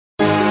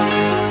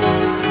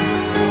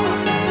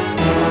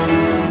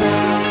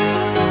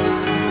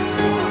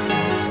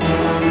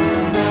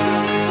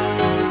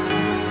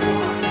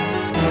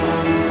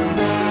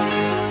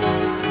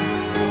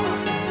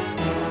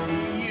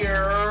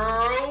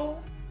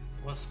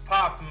What's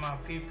poppin', my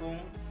people?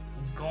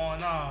 What's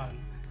going on?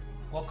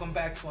 Welcome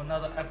back to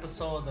another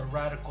episode of the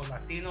Radical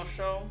Latino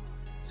Show.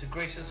 It's your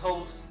gracious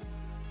host,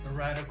 the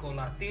Radical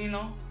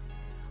Latino,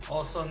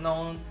 also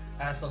known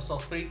as the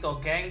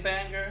Sofrito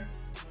Gangbanger.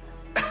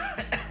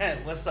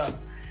 What's up?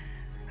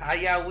 How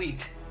y'all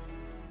week?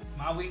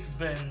 My week's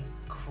been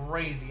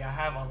crazy. I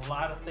have a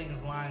lot of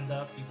things lined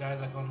up. You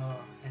guys are gonna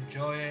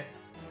enjoy it.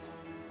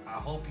 I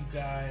hope you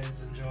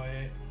guys enjoy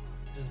it.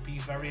 Just be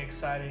very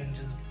excited and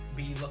just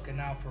be looking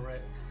out for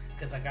it,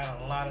 because I got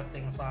a lot of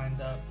things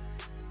lined up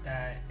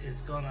that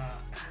is gonna,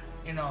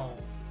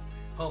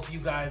 help you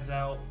guys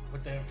out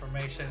with the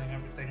information and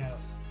everything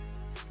else.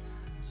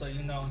 So,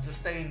 just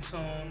stay in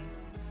tune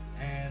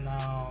and,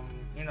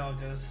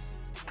 just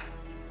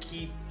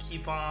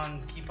keep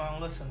on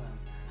listening.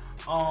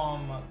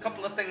 A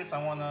couple of things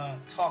I want to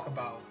talk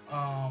about.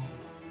 I'm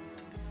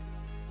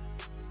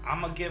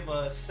gonna give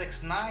a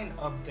 6ix9ine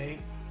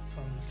update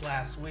from this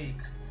last week.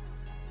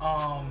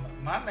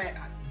 My man,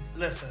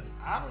 listen,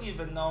 I don't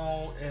even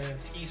know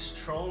if he's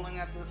trolling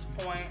at this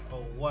point or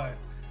what,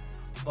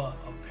 but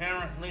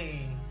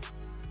apparently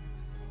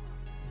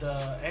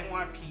the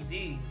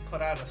NYPD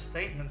put out a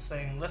statement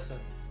saying, listen,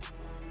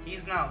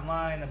 he's not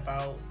lying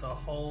about the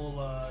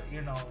whole,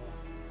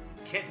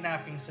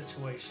 kidnapping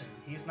situation.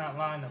 He's not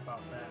lying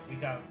about that. We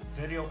got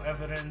video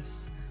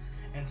evidence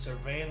and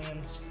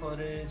surveillance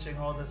footage and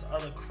all this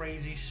other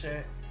crazy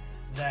shit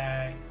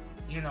that,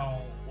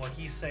 what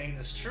he's saying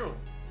is true.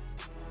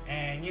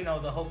 And,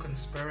 the whole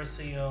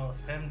conspiracy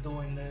of him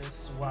doing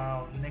this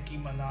while Nicki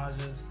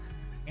Minaj's,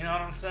 you know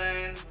what I'm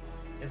saying?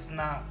 It's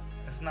not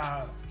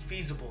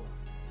feasible.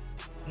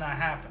 It's not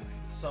happening.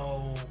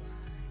 So,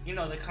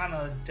 they kind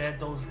of dead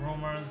those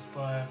rumors,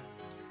 but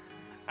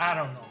I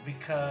don't know,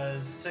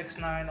 because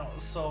 6ix9ine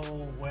also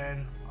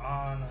went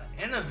on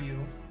an interview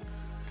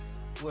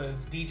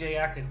with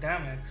DJ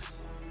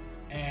Academics,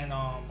 and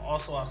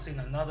also I've seen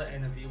another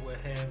interview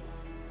with him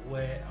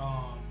with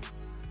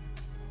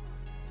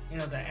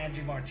the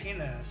Angie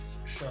Martinez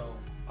show.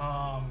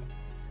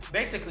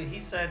 Basically he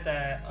said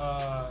that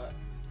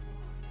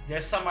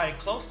there's somebody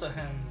close to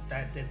him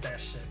that did that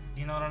shit.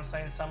 You know what I'm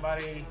saying?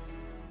 Somebody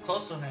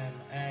close to him,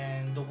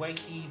 and the way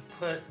he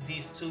put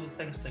these two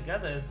things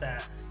together is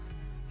that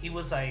he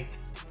was like,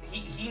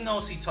 he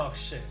knows he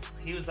talks shit.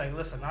 He was like,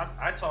 listen,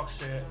 I talk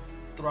shit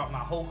throughout my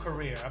whole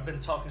career. I've been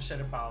talking shit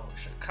about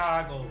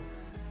Chicago,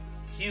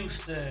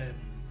 Houston,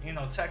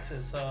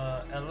 Texas,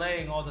 LA,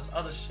 and all this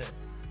other shit.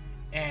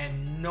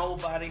 And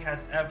nobody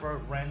has ever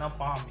ran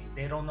up on me.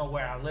 They don't know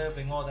where I live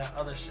and all that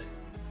other shit.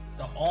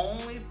 The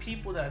only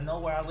people that know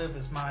where I live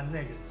is my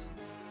niggas.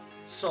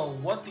 So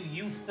what do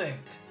you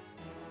think?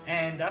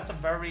 And that's a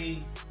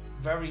very,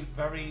 very,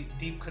 very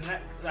deep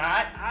connect.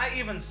 I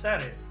even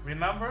said it.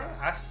 Remember?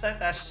 I said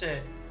that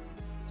shit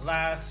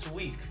last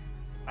week.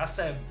 I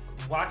said,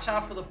 watch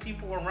out for the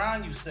people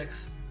around you,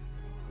 Six.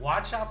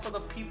 Watch out for the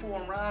people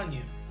around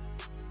you.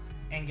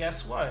 And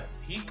guess what?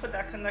 He put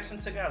that connection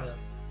together.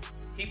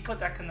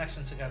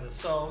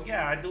 So,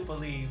 yeah, I do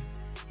believe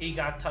he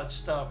got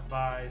touched up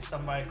by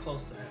somebody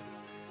close to him.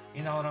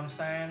 You know what I'm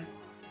saying?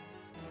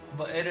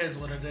 But it is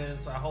what it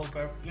is. I hope,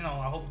 I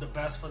hope the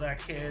best for that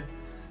kid.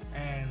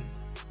 And,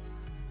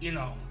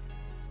 I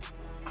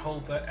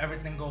hope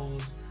everything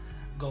goes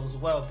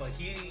well. But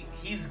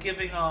he's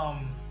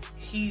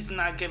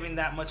not giving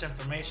that much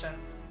information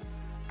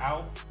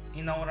out.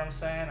 You know what I'm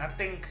saying?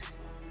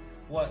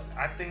 What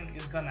I think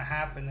is gonna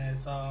happen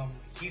is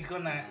he's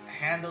gonna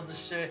handle the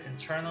shit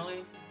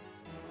internally,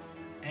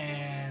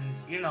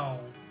 and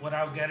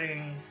without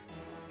getting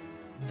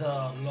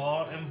the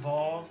law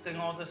involved and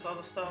all this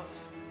other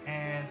stuff.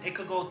 And it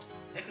could go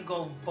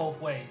both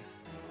ways.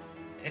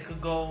 It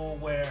could go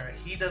where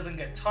he doesn't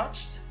get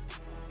touched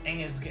and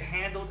is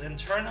handled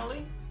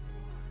internally,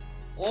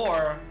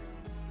 or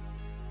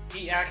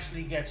he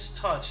actually gets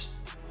touched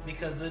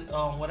because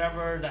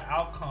whatever the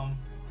outcome,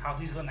 how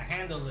he's gonna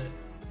handle it,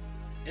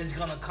 is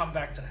gonna come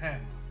back to him.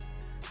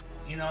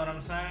 You know what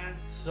I'm saying?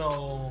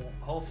 So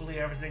hopefully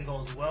everything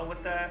goes well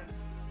with that.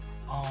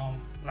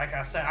 Like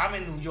I said, I'm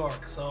in New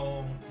York,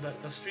 so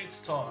the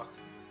streets talk.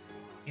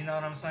 You know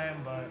what I'm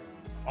saying? But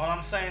all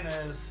I'm saying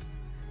is,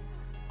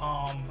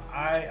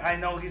 I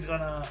know he's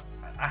gonna.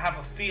 I have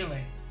a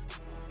feeling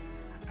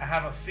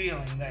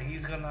that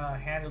he's gonna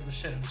handle the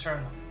shit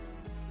internally.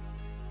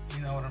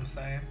 You know what I'm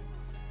saying?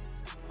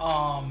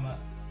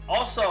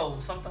 Also,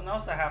 something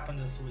else that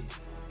happened this week.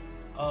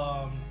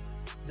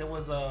 There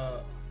was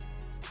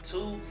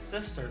two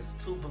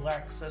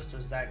black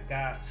sisters that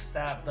got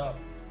stabbed up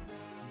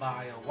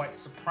by a white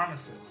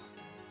supremacist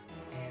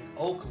in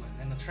Oakland,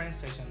 in the train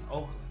station in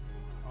Oakland,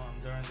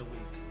 during the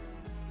week.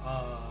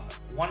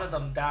 One of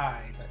them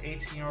died, an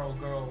 18-year-old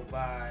girl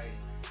by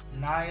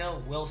Nia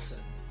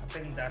Wilson. I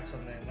think that's her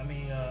name.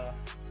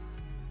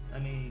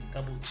 Let me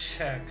double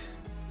check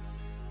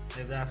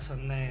if that's her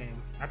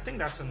name. I think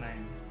that's her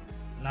name,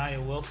 Nia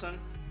Wilson.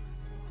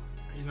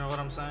 You know what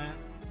I'm saying?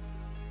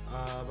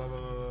 Blah blah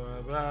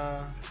blah blah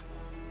blah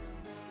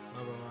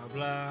blah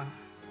blah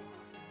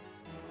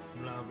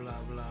blah blah blah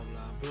blah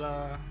blah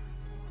blah.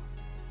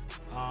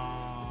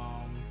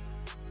 Um,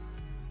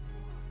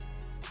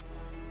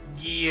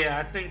 yeah,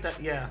 I think that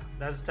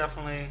that's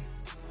definitely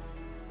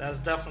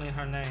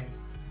her name,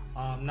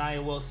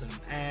 Nia Wilson.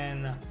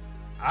 And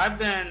I've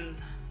been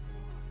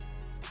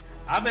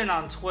I've been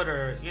on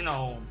Twitter,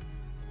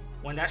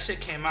 when that shit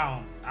came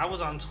out, I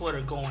was on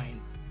Twitter going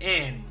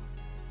in,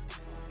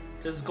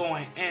 just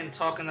going in,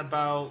 talking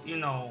about,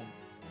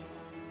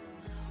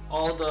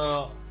 all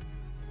the,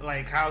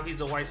 like, how he's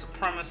a white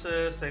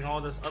supremacist and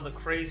all this other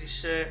crazy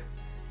shit.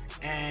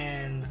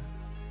 And,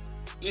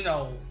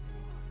 I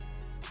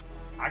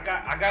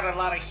got a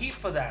lot of heat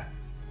for that.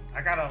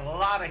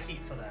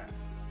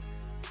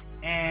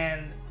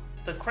 And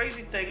the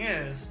crazy thing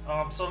is,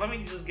 so let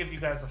me just give you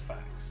guys the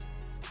facts.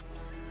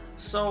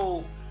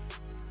 So,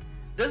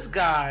 this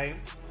guy,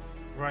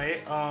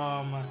 right,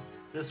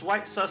 this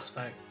white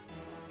suspect,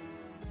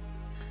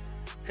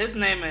 his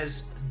name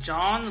is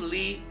John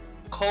Lee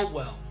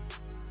Caldwell,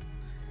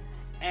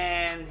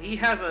 and he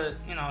has a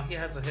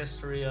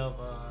history of,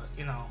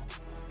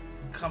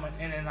 coming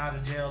in and out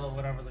of jail or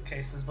whatever the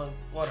case is, but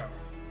whatever.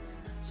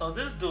 So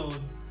this dude,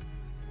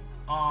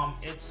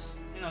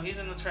 he's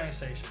in the train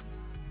station.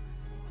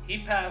 He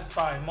passed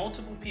by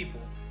multiple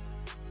people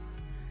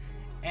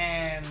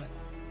and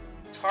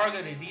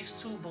targeted these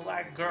two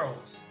black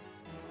girls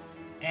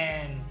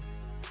and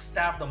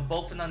stabbed them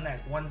both in the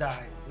neck. One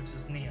died, which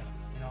is Nia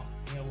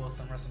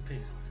Wilson, rest in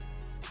peace.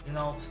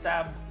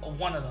 Stabbed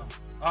one of them.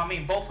 I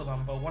mean, both of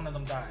them, but one of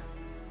them died.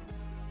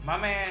 My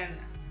man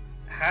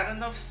had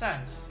enough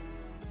sense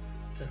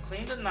to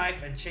clean the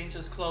knife and change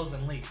his clothes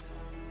and leave.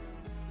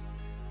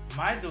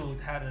 My dude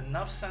had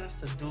enough sense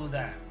to do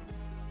that.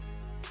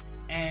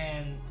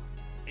 And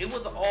it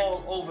was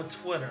all over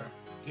Twitter,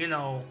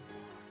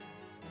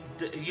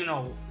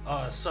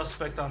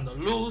 suspect on the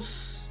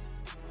loose,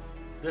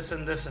 this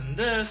and this and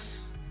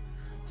this,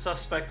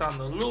 suspect on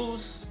the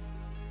loose,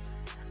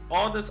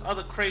 all this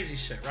other crazy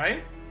shit,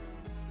 right?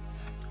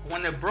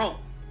 When it broke,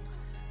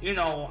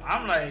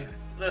 I'm like,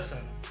 listen,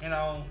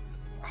 I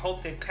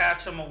hope they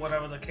catch him or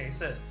whatever the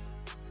case is.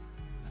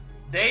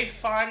 They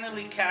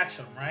finally catch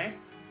him, right?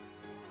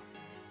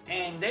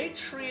 And they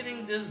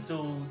treating this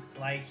dude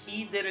like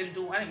he didn't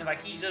do anything,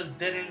 like he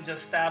didn't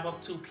just stab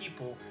up two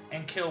people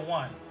and kill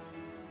one.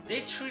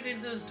 They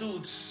treated this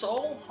dude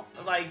so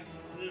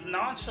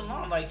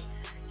nonchalant, like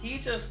he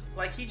just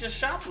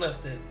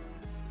shoplifted.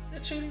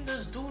 They're treating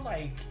this dude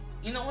like,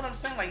 you know what I'm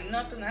saying, like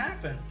nothing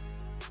happened.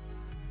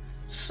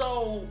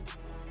 So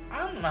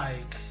I'm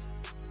like,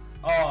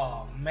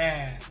 oh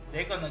man,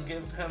 they're gonna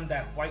give him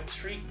that white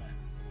treatment,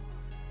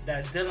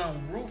 that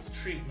Dylan Roof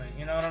treatment.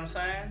 You know what I'm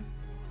saying?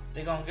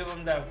 They're gonna give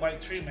him that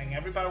white treatment.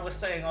 Everybody was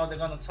saying, oh, they're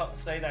gonna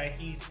say that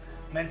he's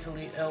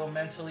mentally ill.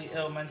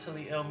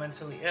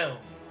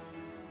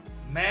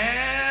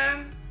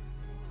 Man,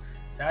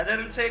 that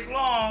didn't take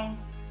long.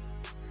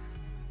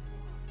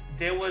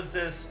 There was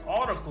this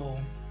article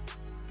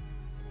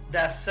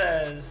that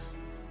says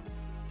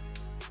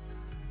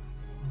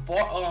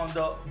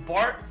the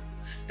Bart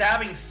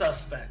stabbing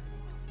suspect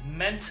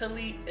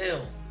mentally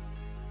ill.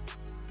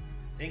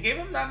 They gave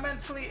him that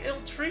mentally ill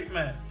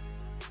treatment,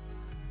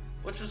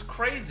 which was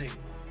crazy.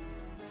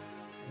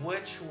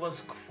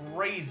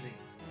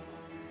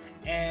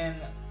 And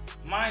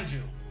mind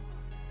you,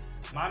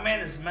 my man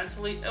is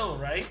mentally ill,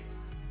 right?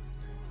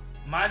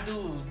 My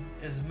dude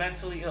is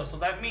mentally ill. So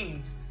that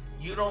means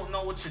you don't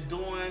know what you're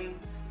doing.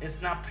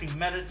 It's not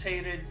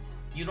premeditated.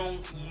 You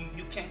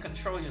can't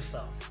control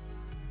yourself.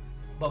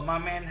 But my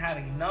man had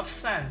enough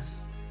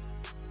sense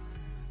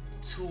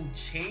to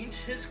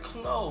change his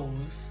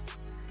clothes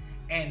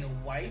and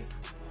wipe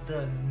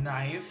the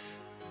knife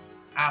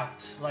out.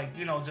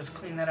 Just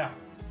clean it out.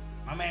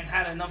 My man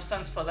had enough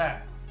sense for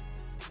that.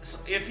 So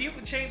if he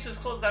would change his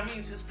clothes, that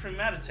means it's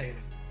premeditated.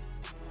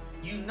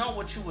 You know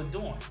what you were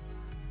doing.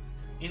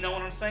 You know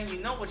what I'm saying?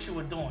 You know what you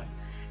were doing.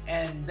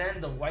 And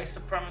then the white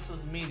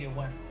supremacist media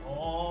went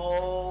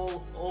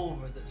all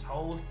over this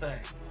whole thing.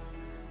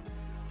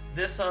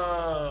 This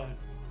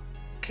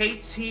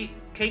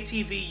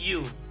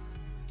KTVU,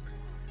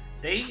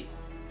 they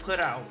put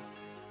out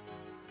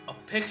a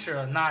picture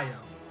of Nia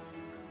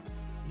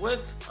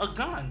with a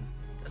gun.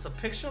 It's a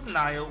picture of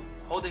Nia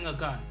holding a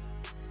gun.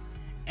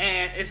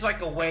 And it's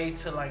like a way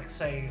to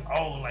say,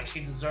 oh, she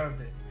deserved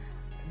it.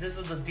 This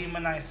is a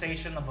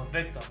demonization of a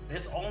victim.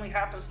 This only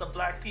happens to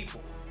black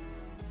people.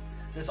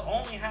 This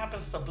only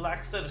happens to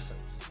black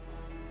citizens.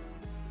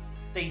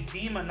 They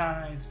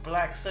demonize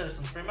black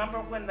citizens. Remember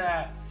when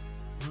that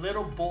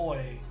little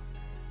boy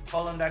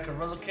fell in that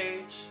gorilla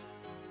cage?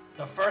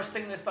 The first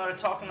thing they started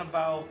talking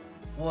about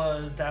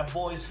was that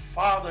boy's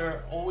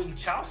father owing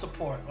child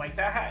support.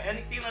 That had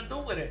anything to do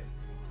with it.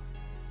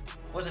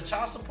 Was it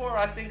child support,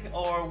 I think,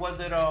 or was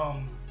it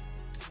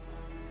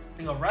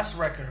arrest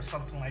record or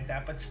something like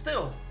that? But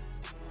still,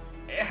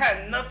 it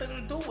had nothing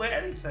to do with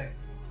anything.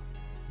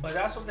 But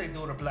that's what they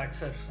do to black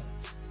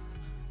citizens.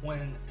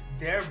 When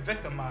they're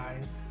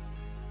victimized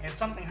and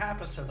something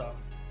happens to them,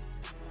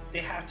 they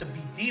have to be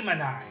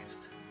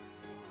demonized.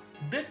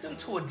 Victim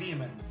to a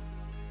demon.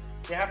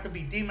 They have to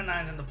be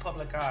demonized in the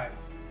public eye.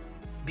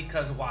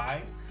 Because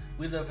why?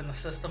 We live in a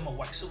system of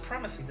white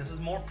supremacy. This is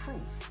more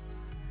proof.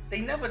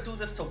 They never do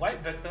this to white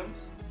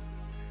victims.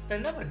 They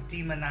never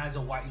demonize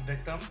a white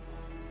victim.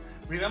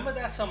 Remember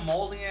that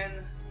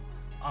Somalian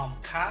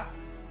cop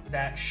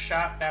that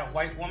shot that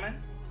white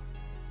woman?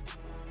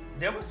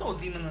 There was no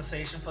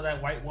demonization for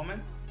that white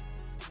woman.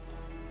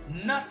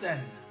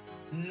 Nothing.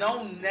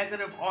 No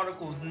negative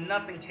articles,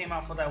 nothing came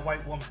out for that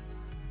white woman.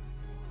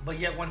 But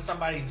yet when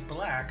somebody's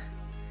black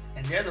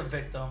and they're the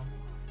victim,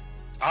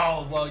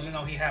 oh, well,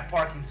 he had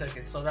parking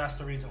tickets, so that's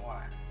the reason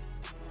why.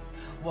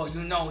 Well,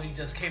 he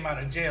just came out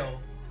of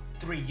jail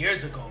 3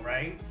 years ago,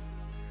 right?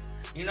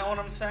 You know what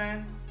I'm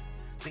saying?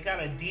 They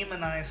gotta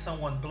demonize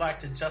someone black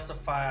to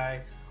justify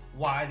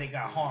why they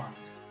got harmed,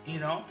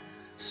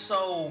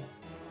 So,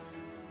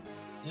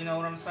 you know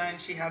what I'm saying?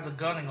 She has a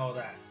gun and all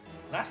that.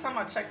 Last time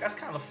I checked, that's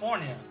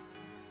California.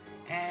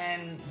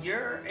 And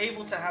you're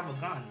able to have a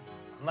gun.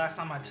 Last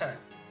time I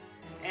checked.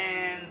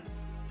 And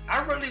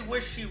I really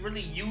wish she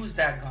really used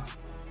that gun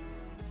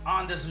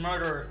on this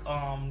murderer.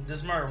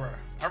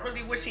 I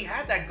really wish she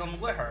had that gun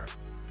with her.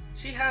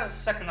 She has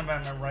Second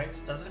Amendment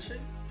rights, doesn't she?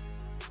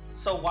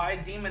 So why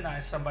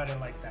demonize somebody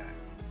like that?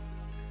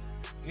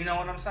 You know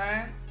what I'm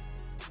saying?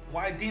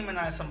 Why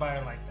demonize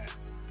somebody like that?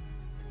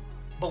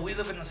 But we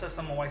live in a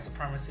system of white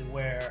supremacy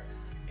where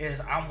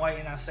I'm white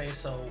and I say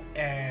so,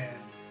 and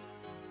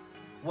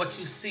what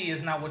you see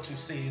is not what you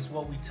see, it's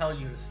what we tell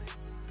you to see.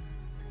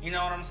 You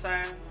know what I'm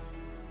saying?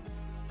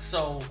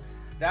 So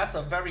that's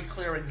a very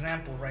clear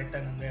example right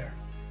then and there.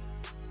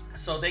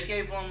 So they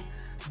gave him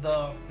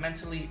the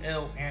mentally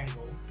ill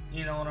angle,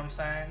 you know what I'm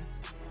saying?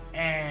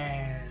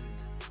 And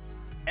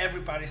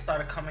everybody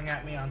started coming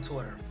at me on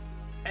Twitter.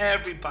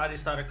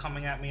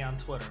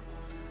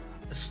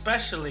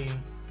 Especially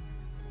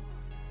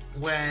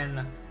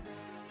when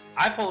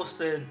I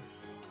posted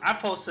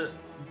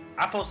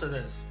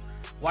this.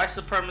 White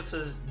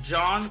supremacist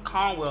John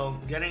Conwell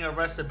getting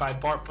arrested by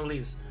BART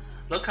police.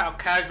 Look how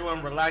casual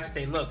and relaxed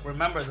they look.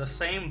 Remember, the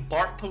same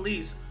BART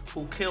police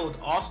who killed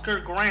Oscar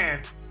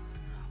Grant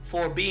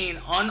for being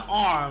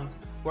unarmed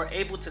were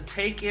able to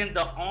take in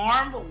the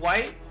armed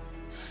white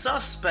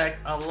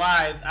suspect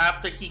alive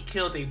after he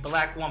killed a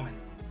black woman.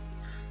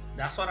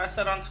 That's what I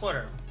said on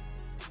Twitter.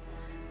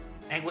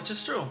 And which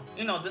is true.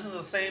 This is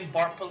the same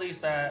BART police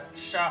that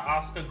shot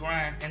Oscar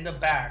Grant in the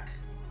back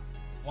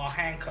while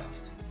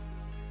handcuffed.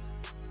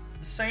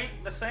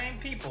 The same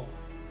people.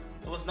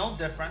 There was no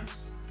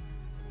difference.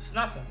 It's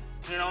nothing.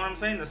 You know what I'm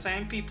saying? The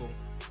same people.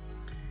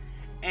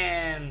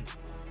 And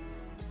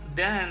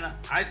then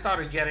I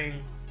started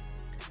getting,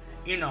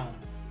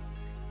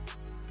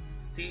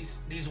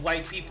 these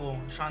white people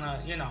trying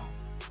to,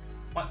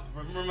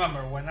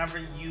 remember, whenever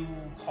you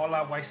call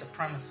out white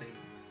supremacy,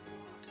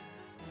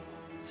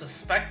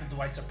 suspected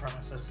white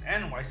supremacists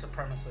and white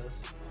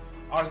supremacists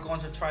are going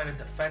to try to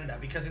defend that,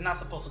 because you're not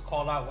supposed to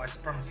call out white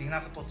supremacy. You're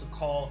not supposed to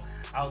call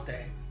out the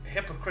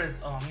hypocrites,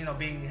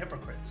 being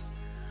hypocrites.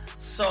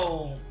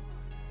 So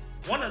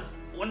one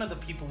of the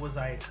people was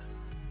like,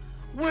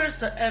 where's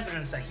the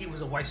evidence that he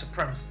was a white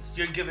supremacist?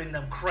 You're giving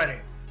them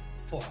credit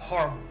for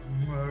horrible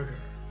murder.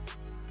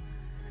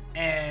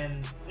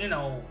 And,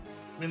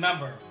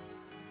 remember,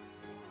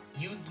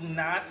 you do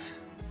not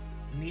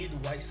need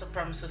white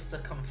supremacists to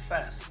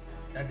confess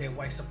that they're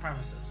white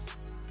supremacists.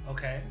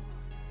 Okay?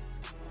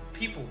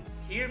 People,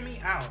 hear me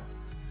out.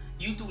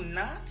 You do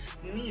not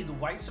need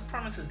white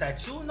supremacists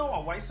that you know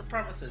are white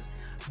supremacists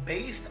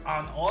based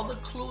on all the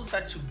clues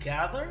that you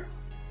gather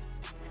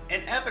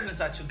and evidence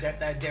that you get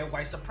that they're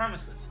white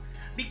supremacists.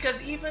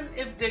 Because even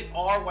if they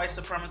are white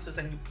supremacists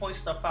and you point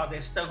stuff out,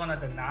 they're still going to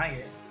deny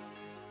it.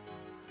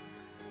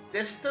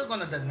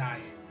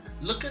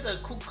 Look at the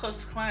Ku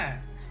Klux Klan.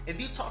 If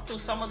you talk to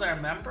some of their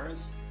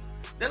members,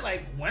 they're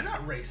like, we're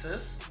not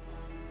racist.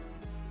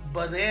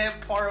 But they're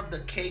part of the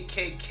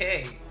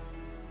KKK.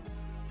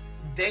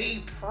 They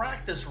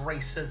practice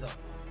racism.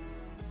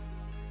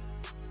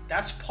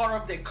 That's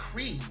part of their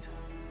creed.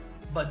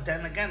 But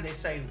then again, they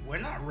say, we're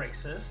not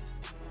racist.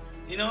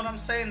 You know what I'm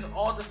saying? It's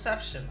all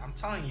deception. I'm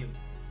telling you.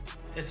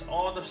 It's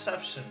all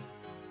deception.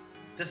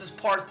 This is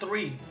part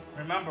 3.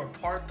 Remember,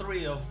 part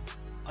 3 of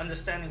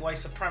understanding white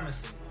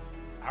supremacy.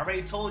 I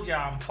already told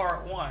y'all in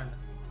part 1.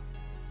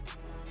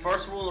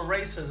 First rule of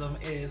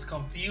racism is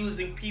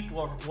confusing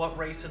people of what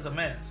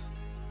racism is.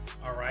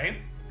 Alright?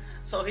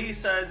 So he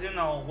says,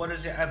 what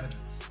is your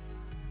evidence?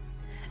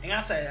 And I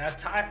said,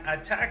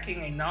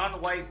 attacking a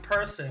non-white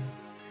person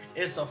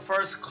is the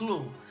first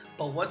clue.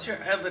 But what's your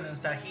evidence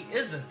that he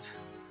isn't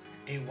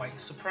a white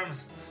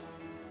supremacist?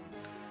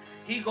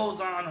 He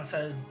goes on and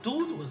says,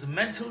 dude was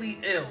mentally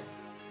ill.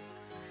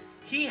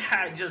 He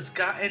had just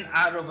gotten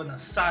out of an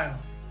asylum.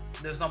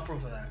 There's no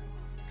proof of that.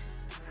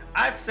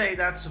 I'd say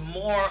that's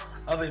more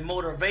of a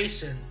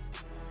motivation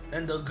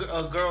than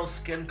a girl's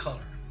skin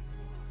color.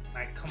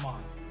 Like, come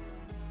on.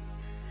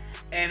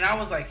 And I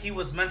was like, he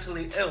was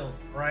mentally ill,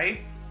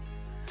 right?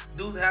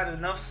 Dude had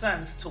enough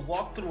sense to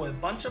walk through a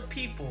bunch of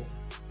people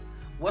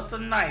with a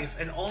knife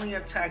and only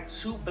attack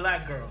 2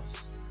 black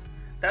girls.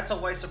 That's a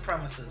white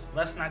supremacist.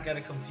 Let's not get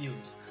it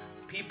confused.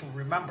 people,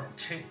 remember,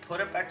 put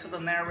it back to the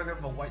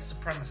narrative of white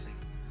supremacy.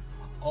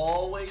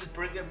 Always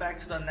bring it back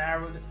to the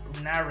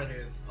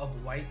narrative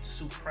of white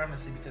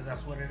supremacy, because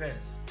that's what it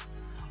is.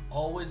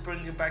 Always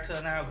bring it back to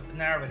the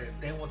narrative.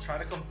 They will try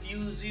to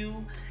confuse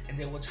you, and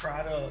they will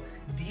try to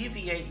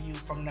deviate you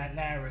from that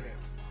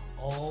narrative.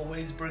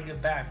 Always bring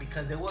it back,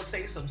 because they will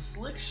say some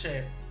slick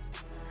shit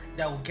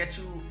that will get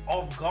you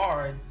off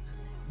guard,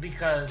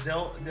 because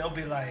they'll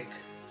be like,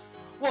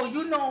 well,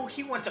 you know,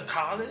 he went to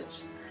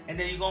college. And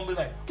then you're gonna be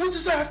like, what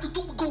does that have to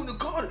do with going to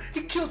college?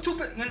 He killed two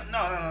people.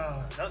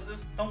 No.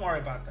 Don't worry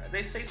about that.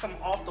 They say some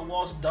off the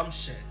walls dumb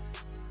shit.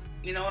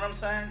 You know what I'm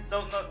saying?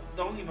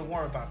 Don't even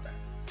worry about that.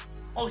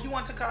 Oh, he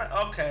went to college.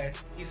 Okay,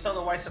 he saw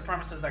the white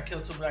supremacists that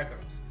killed two black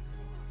girls.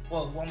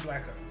 Well, one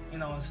black girl. You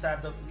know, and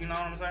stabbed up. You know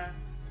what I'm saying?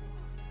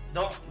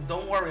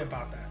 Don't worry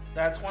about that.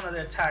 That's one of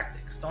their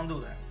tactics. Don't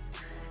do that.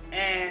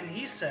 And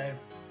he said,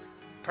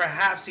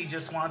 perhaps he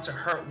just wanted to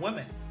hurt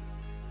women.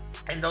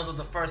 And those are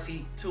the first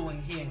two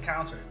he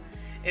encountered.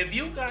 If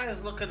you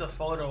guys look at the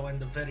photo and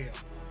the video,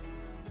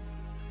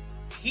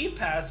 he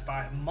passed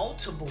by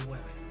multiple women,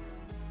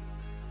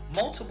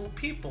 multiple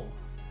people.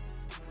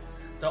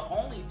 The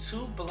only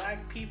two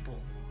black people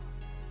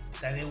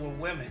that they were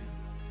women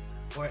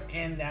were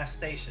in that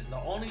station. The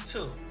only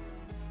two.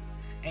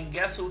 And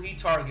guess who he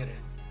targeted?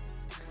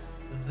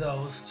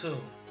 Those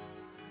two.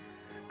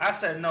 I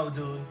said, no,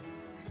 dude.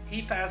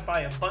 He passed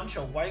by a bunch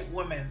of white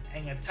women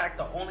and attacked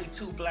the only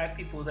two black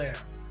people there.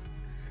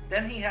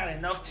 Then he had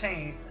enough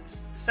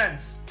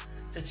sense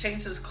to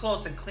change his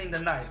clothes and clean the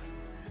knife.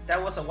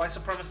 That was a white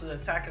supremacist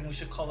attack, and we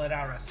should call it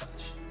out as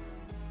such.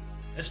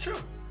 It's true.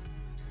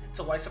 It's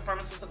a white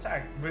supremacist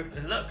attack.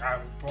 Look,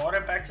 I brought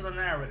it back to the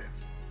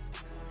narrative.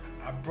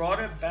 I brought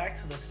it back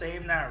to the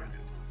same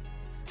narrative.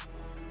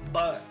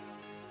 But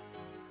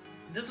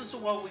this is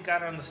what we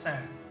gotta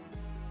understand.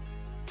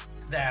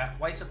 That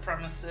white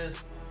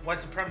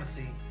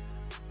supremacy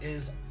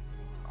is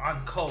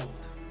on code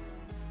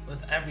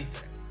with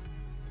everything.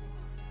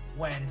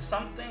 When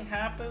something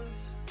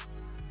happens,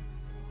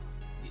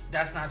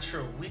 that's not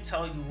true. We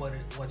tell you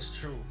what's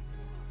true.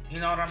 You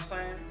know what I'm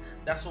saying?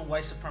 That's what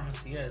white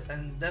supremacy is.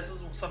 And this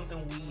is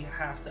something we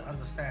have to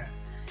understand.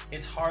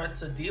 It's hard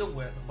to deal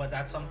with, but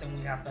that's something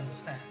we have to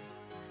understand.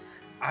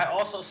 I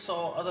also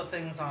saw other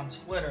things on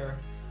Twitter.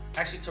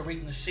 Actually,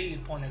 Tariq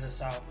Nasheed pointed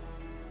this out,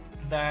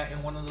 that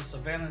in one of the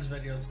surveillance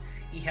videos,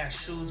 he has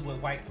shoes with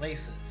white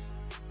laces.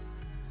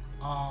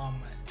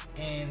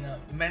 In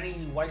many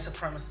white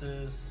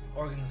supremacist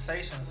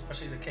organizations,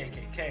 especially the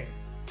KKK,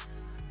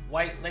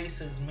 white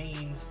laces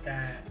means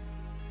that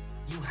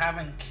you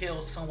haven't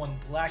killed someone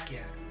black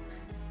yet.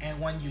 And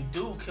when you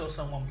do kill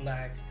someone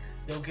black,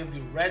 they'll give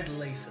you red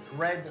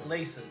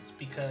laces,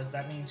 because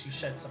that means you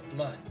shed some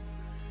blood.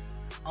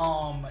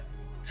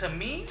 To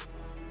me,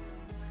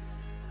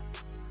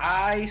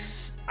 I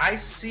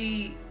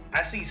see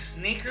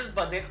sneakers,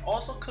 but they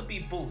also could be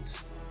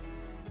boots.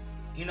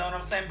 You know what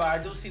I'm saying? But I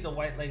do see the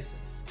white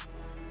laces.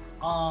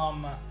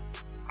 I'm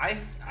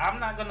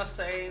not gonna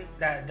say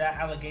that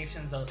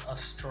allegation's a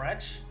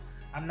stretch.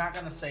 I'm not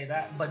gonna say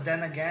that. But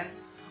then again,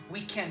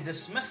 we can't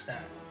dismiss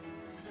that.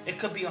 It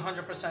could be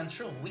 100%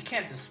 true. We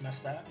can't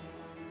dismiss that.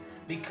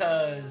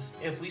 Because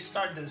if we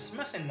start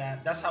dismissing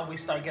that, that's how we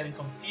start getting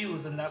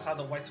confused, and that's how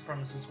the white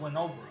supremacists win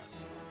over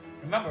us.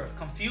 Remember,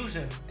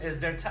 confusion is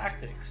their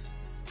tactics.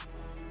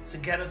 To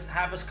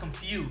have us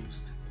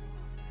confused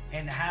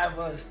and have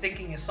us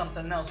thinking it's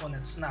something else when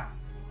it's not.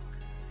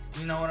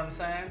 You know what I'm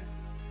saying?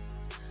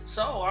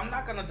 So I'm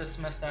not gonna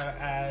dismiss that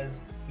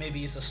as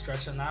maybe it's a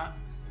stretch or not.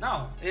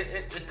 No,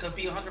 it could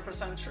be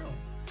 100% true.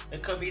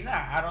 It could be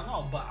not. I don't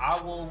know, but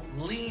I will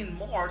lean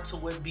more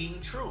to it being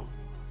true,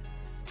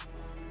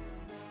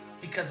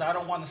 because I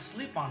don't want to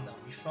sleep on them.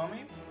 You feel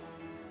me?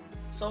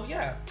 So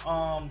yeah,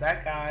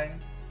 that guy,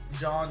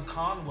 John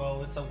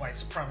Conwell, it's a white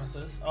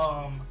supremacist.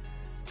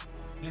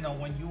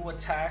 When you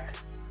attack,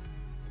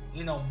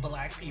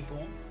 black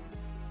people,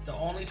 the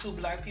only two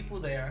black people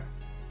there,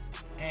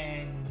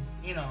 and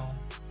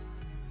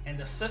and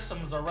the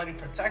system is already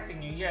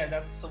protecting you. Yeah,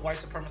 that's the white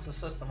supremacist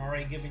system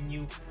already giving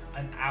you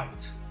an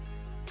out.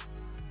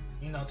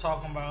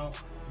 Talking about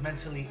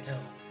mentally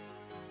ill.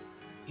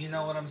 You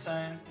know what I'm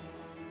saying?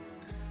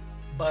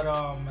 But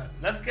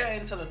let's get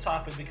into the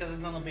topic, because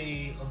it's gonna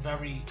be a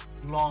very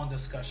long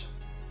discussion.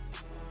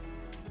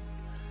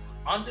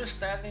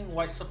 Understanding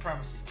white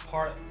supremacy,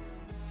 part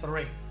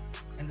 3,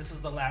 and this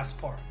is the last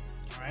part.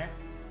 All right.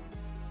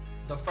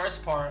 The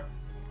first part,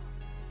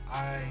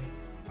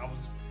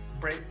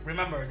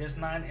 remember, there's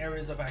 9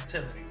 areas of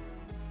activity.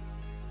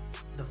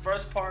 The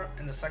first part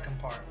and the second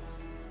part,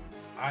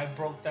 I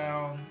broke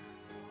down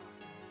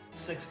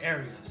 6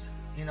 areas.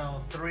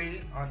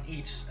 3 on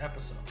each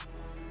episode.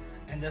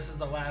 And this is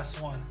the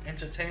last one: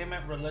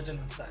 entertainment, religion,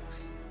 and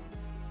sex.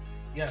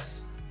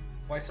 Yes,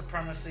 white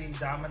supremacy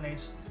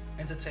dominates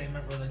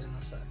entertainment, religion,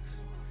 and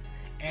sex.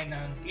 And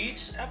on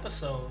each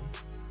episode,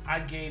 I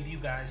gave you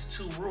guys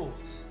 2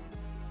 rules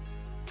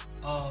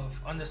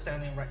of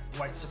understanding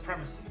white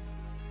supremacy.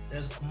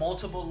 There's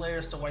multiple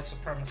layers to white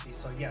supremacy,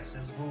 so yes,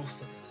 there's rules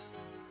to this.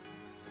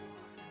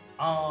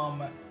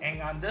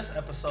 And on this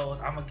episode,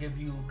 I'm gonna give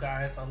you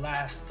guys the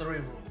last 3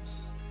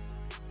 rules.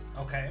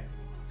 Okay?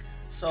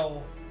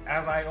 So,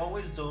 as I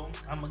always do,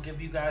 I'm gonna give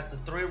you guys the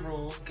 3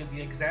 rules, give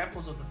you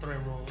examples of the 3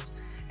 rules,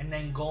 and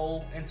then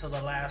go into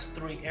the last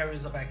 3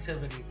 areas of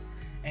activity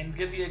and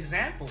give you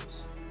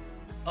examples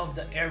of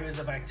the areas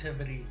of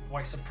activity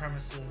white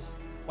supremacy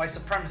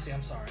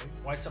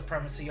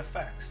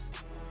affects.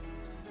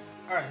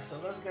 Alright, so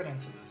let's get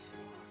into this.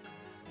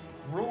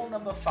 Rule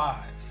number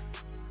 5.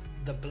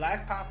 The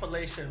black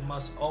population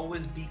must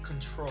always be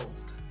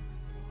controlled.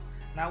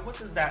 Now, what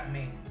does that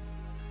mean?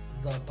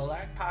 The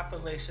black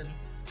population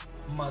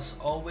must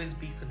always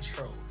be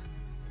controlled.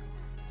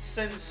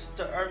 Since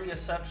the early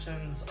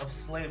exceptions of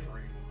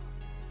slavery,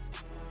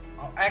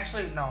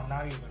 actually, no,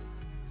 not even.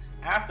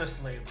 After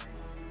slavery,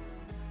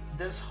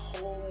 this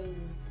whole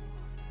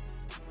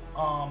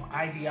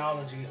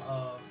ideology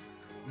of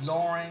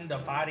lowering the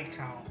body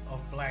count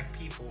of black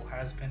people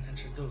has been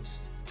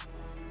introduced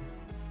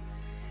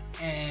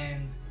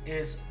and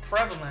is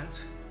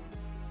prevalent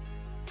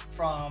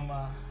from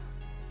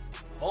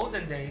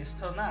olden days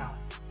till now,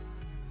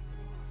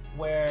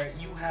 where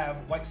you have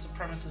white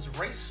supremacist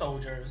race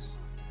soldiers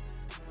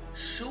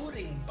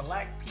shooting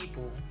black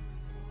people,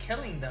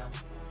 killing them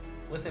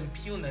with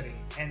impunity,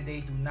 and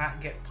they do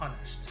not get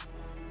punished.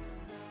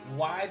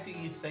 Why do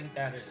you think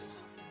that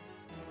is?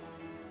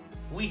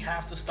 We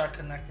have to start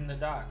connecting the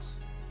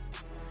dots.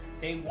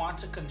 They want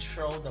to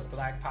control the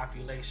black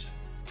population.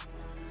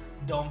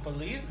 Don't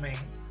believe me?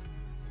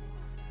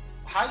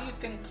 How do you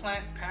think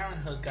Planned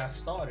Parenthood got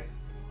started?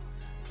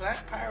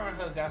 Planned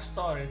Parenthood got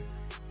started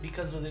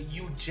because of the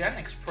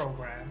eugenics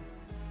program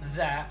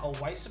that a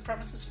white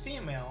supremacist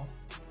female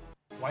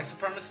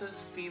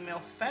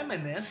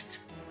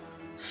feminist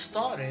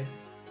started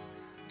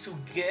to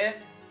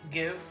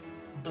give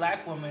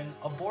black women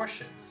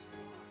abortions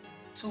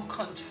to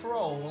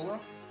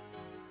control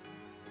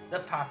the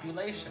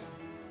population.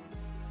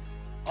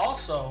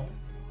 Also,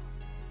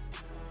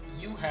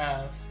 you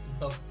have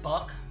the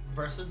Buck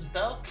versus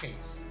Bell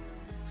case.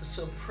 It's a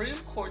Supreme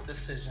Court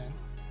decision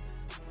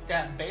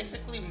that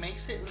basically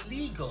makes it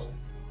legal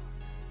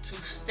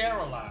to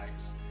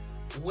sterilize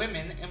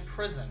women in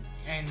prison,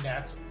 and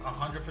that's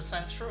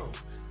 100% true.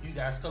 You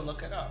guys can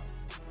look it up.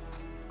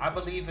 I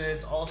believe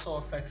it also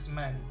affects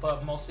men,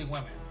 but mostly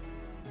women,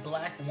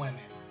 black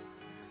women.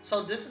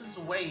 So this is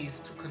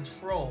ways to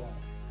control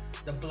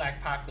the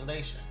black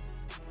population.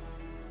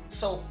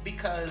 So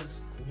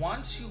because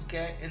once you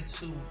get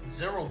into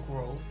zero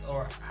growth,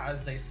 or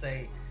as they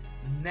say,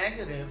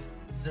 negative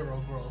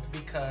zero growth,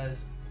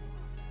 because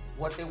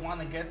what they want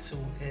to get to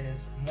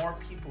is more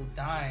people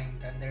dying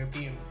than they're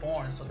being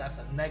born, so that's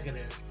a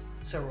negative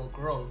zero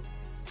growth.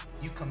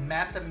 You can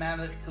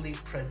mathematically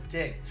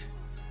predict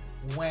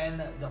when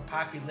the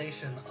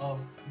population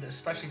of,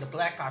 especially the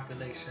black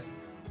population,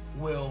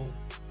 will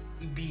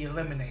be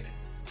eliminated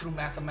through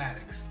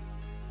mathematics.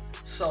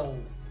 So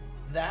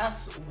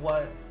that's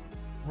what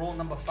rule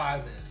number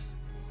 5 is.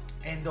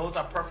 And those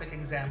are perfect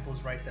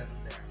examples right then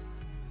and there.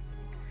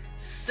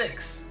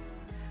 6,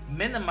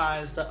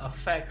 minimize the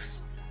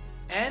effects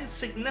and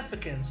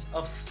significance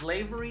of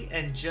slavery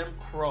and Jim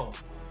Crow.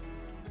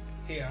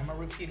 Here, I'm gonna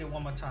repeat it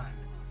one more time.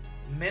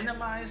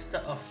 Minimize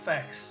the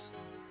effects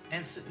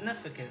and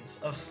significance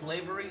of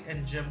slavery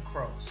and Jim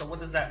Crow. So what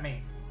does that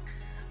mean?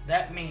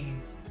 That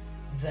means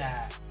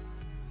that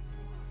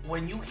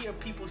when you hear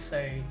people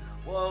say,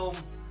 well,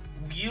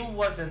 you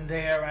wasn't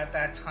there at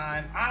that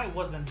time, I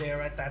wasn't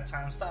there at that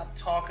time, stop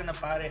talking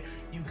about it,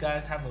 you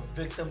guys have a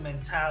victim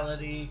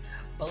mentality,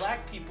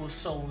 black people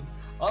sold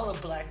other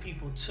black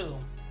people too.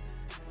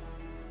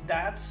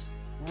 That's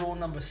rule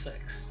number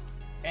 6.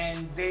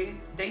 And they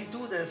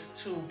do this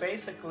to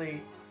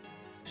basically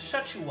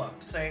shut you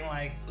up, saying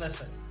like,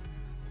 listen,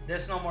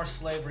 there's no more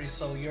slavery,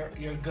 so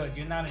you're good.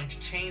 You're not in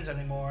chains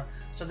anymore,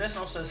 so there's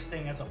no such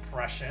thing as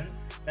oppression.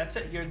 That's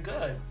it, you're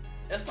good.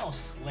 There's no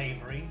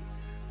slavery.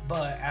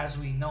 But as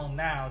we know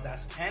now,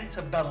 that's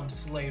antebellum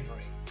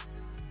slavery.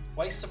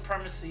 White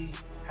supremacy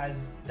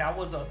that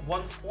was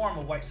one form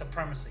of white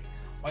supremacy.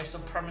 White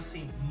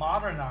supremacy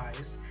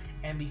modernized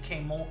and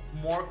became more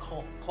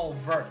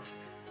covert,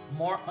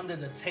 more under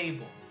the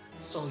table.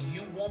 So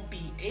you won't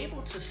be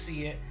able to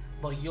see it,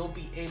 but you'll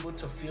be able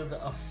to feel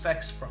the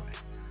effects from it.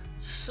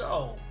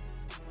 So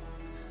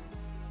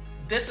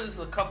this is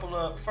a couple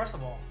of, first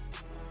of all,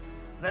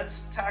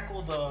 let's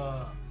tackle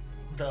the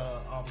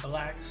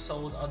black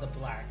sold other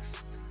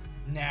blacks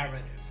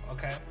narrative,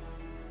 okay?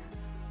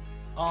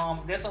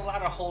 There's a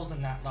lot of holes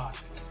in that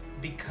logic,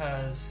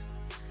 because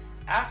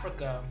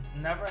Africa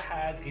never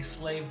had a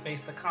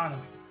slave-based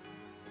economy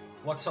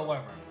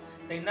whatsoever.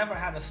 They never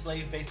had a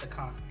slave-based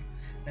economy.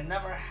 They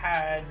never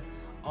had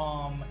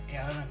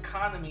an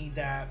economy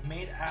that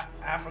made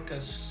Africa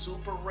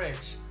super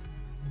rich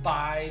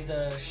by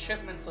the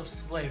shipments of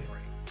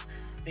slavery.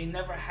 They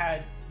never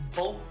had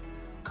boat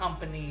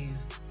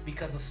companies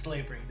because of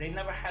slavery. They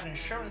never had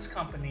insurance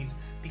companies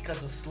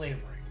because of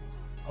slavery.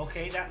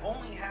 Okay, that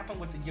only happened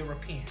with the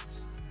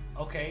Europeans.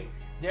 Okay,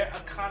 their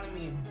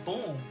economy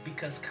boomed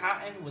because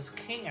cotton was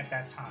king at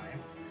that time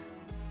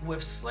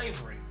with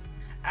slavery.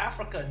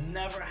 Africa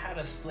never had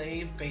a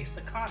slave-based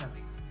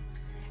economy.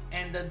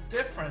 And the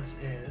difference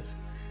is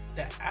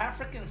that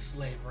African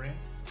slavery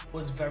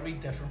was very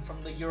different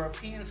from the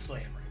European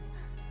slavery.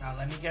 Now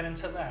let me get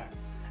into that.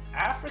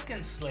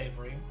 African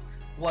slavery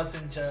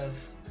wasn't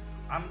just,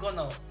 I'm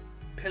gonna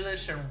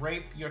pillage and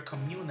rape your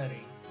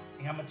community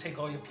and I'm gonna take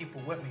all your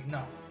people with me.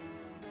 No.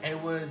 It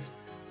was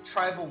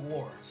tribal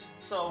wars.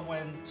 So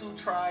when two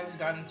tribes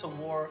got into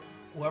war,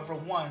 whoever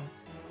won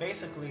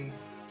basically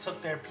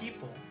took their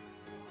people,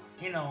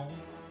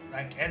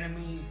 like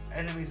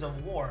enemies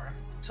of war,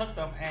 took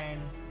them, and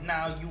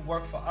now you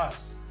work for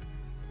us.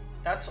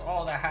 That's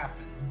all that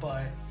happened.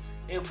 But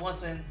it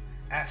wasn't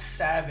as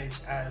savage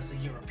as the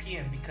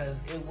European, because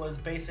it was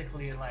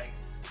basically like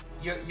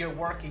you're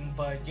working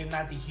but you're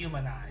not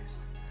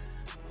dehumanized.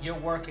 You're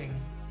working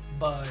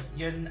but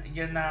you're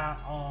not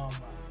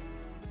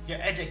your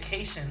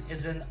education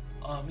isn't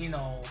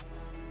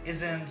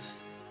isn't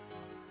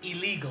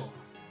illegal.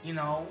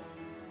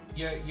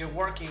 You're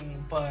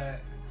working,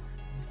 but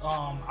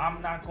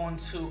I'm not going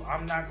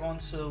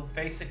to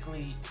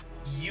basically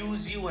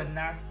use you and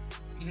not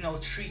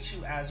treat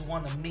you as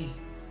one of me.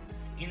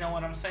 You know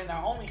what I'm saying?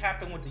 That only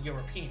happened with the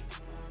European.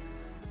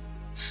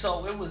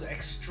 So it was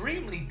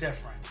extremely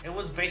different. It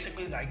was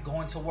basically like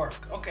going to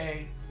work.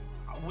 Okay,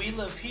 we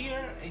live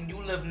here and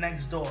you live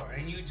next door,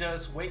 and you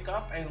just wake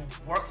up and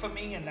work for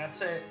me, and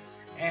that's it.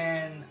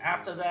 And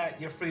after that,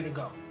 you're free to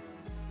go.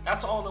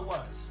 That's all it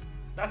was.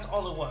 That's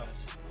all it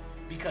was.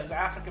 Because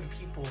African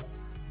people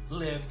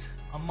lived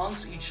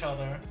amongst each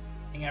other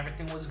and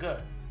everything was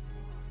good.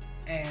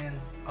 And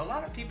a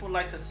lot of people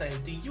like to say,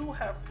 do you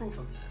have proof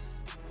of this?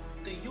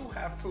 Do you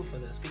have proof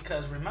of this?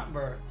 Because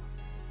remember,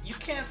 you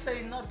can't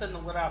say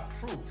nothing without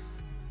proof.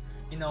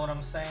 You know what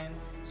I'm saying?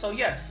 So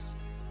yes,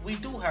 we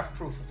do have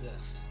proof of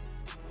this.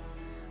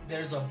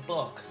 There's a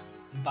book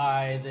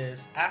by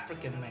this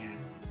African man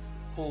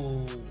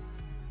who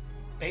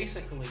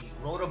basically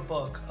wrote a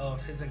book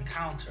of his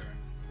encounter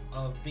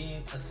of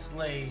being a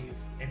slave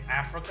in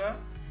Africa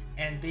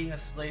and being a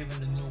slave in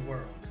the New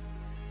World.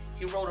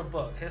 He wrote a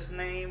book. His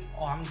name,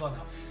 I'm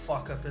gonna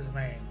fuck up his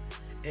name,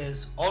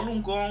 is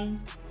Olungon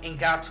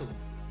Ngatu.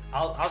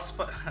 I'll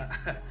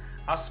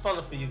spell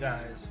it for you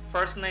guys.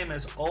 First name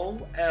is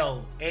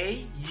Olaudah.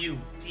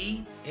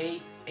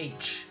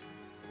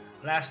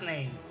 Last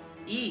name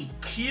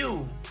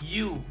Equino.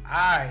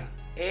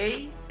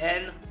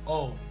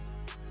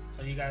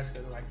 So you guys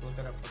could look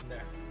it up from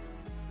there.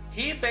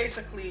 He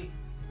basically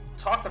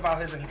talked about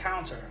his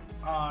encounter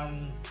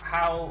on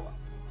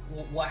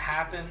what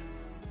happened,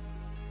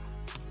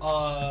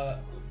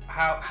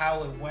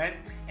 how it went,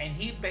 and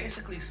he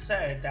basically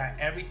said that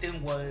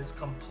everything was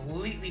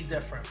completely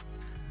different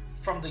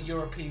from the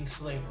European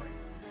slavery.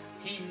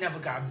 He never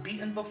got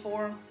beaten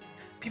before.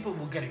 People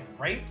were getting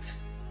raped.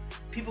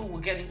 People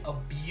were getting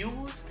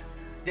abused.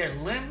 Their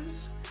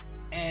limbs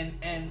and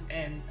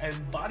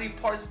body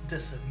parts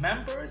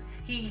dismembered.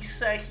 He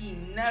said he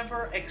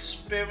never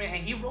experienced,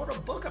 and he wrote a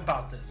book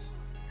about this.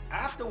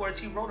 Afterwards,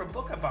 he wrote a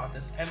book about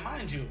this. And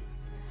mind you,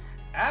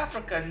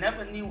 Africa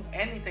never knew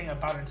anything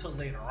about it until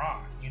later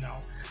on,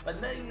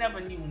 But they never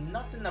knew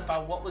nothing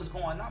about what was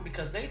going on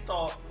because they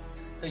thought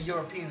the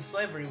European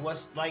slavery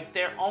was like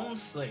their own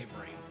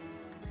slavery.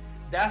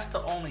 That's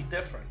the only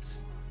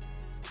difference.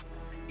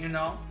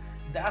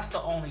 That's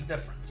the only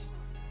difference.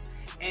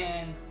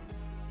 And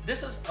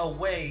this is a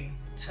way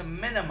to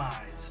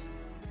minimize,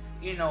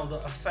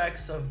 the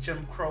effects of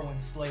Jim Crow and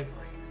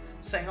slavery.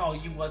 Saying, oh,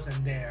 you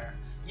wasn't there.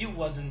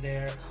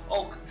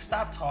 Oh,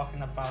 stop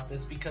talking about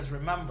this, because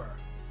remember,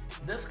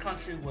 this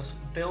country was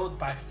built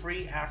by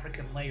free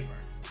African labor.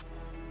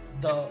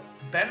 The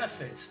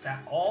benefits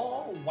that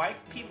all white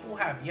people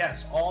have,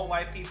 yes, all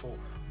white people,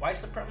 white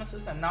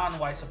supremacists and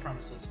non-white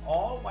supremacists,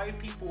 all white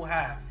people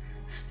have,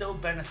 still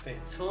benefit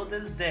till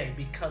this day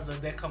because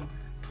of their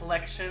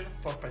complexion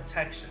for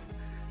protection.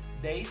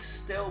 They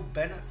still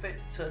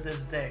benefit to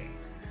this day.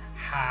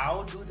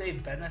 How do they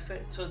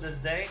benefit to this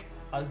day?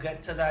 I'll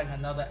get to that in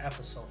another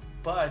episode.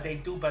 But they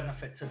do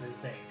benefit to this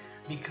day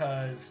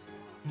because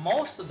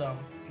most of them,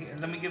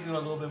 let me give you a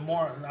little bit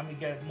more, let me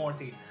get more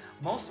deep.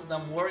 Most of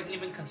them weren't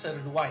even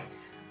considered white.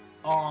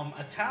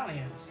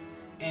 Italians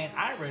and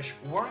Irish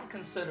weren't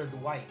considered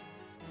white.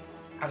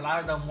 A lot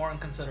of them weren't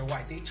considered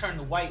white. They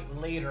turned white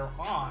later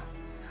on,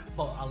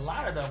 but a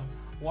lot of them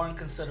weren't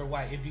considered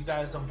white. If you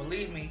guys don't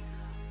believe me,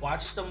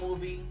 watch the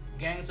movie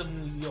Gangs of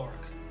New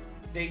York.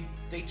 They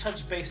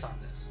touch base on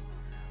this,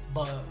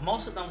 but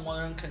most of them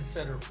weren't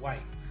considered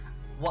white.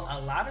 What a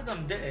lot of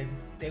them did,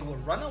 they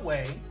would run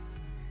away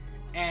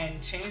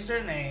and change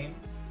their name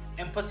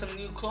and put some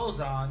new clothes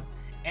on,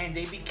 and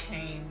they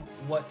became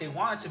what they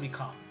wanted to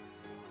become,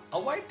 a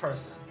white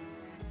person.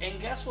 And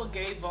guess what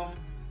gave them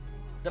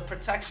the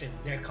protection?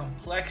 Their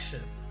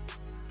complexion.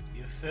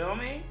 You feel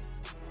me?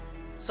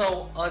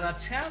 So an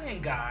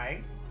Italian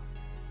guy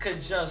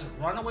could just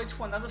run away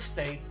to another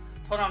state,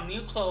 put on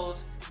new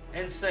clothes,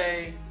 and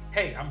say,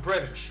 hey, I'm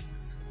British.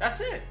 That's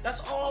it.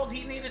 That's all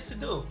he needed to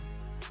do.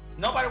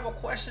 Nobody will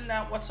question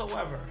that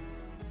whatsoever.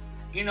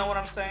 You know what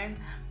I'm saying?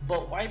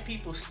 But white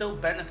people still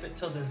benefit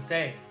till this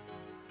day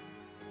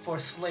for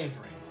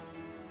slavery,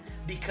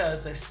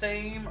 because the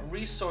same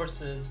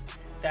resources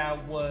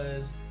that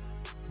was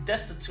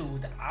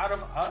destitute out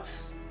of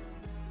us,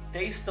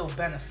 they still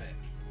benefit.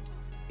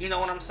 You know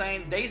what I'm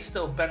saying? They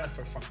still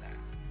benefit from that.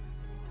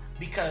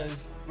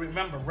 Because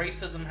remember,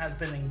 racism has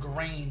been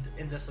ingrained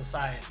in the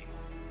society.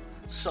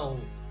 So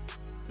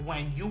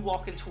when you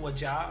walk into a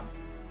job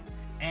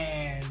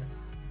and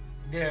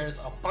there's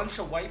a bunch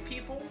of white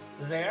people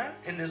there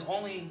and there's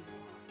only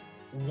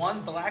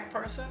one black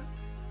person,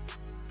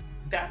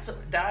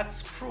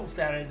 that's proof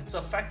that it's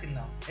affecting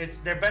them.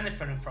 They're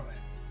benefiting from it.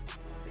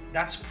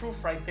 That's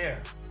proof right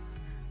there.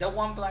 The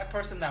one black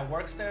person that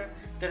works there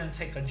didn't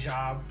take a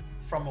job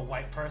from a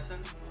white person.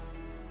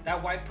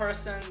 That white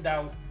person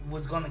that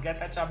was gonna get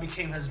that job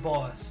became his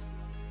boss.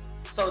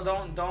 So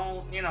don't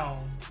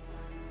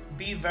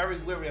be very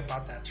wary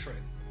about that trick.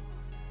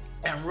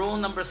 And rule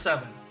number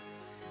 7,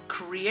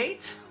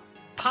 create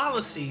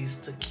policies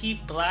to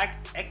keep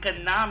black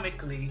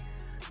economically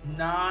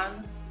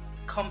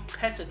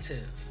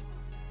non-competitive.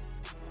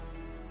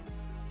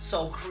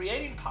 So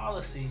creating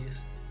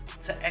policies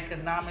to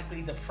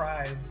economically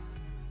deprive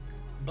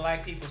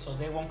black people so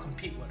they won't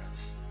compete with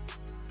us.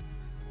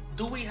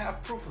 Do we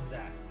have proof of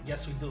that?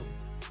 Yes, we do.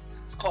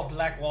 It's called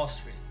Black Wall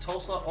Street,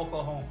 Tulsa,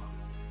 Oklahoma.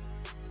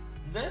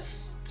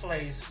 This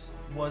place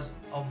was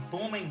a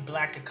booming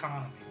black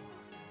economy.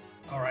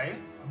 All right?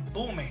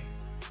 Booming.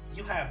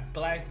 You have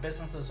black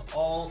businesses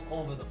all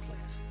over the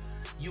place.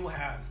 You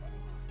have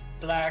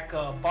black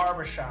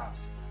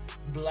barbershops,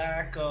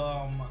 black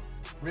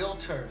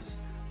realtors,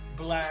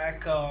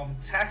 black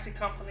taxi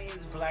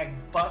companies, black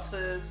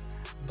buses,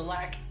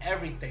 black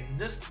everything.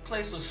 This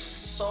place was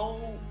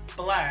so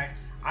black.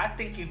 I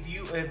think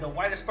if the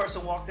whitest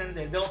person walked in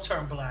there, they'll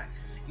turn black.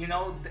 You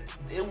know,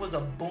 it was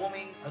a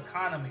booming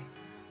economy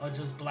of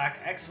just black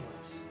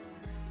excellence.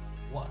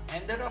 What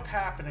ended up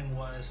happening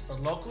was the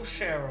local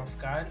sheriff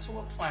got into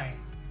a plane,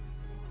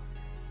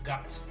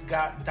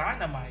 got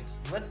dynamite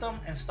with them,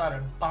 and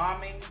started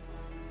bombing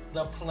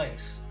the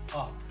place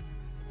up.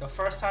 The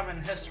first time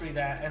in history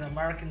that an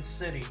American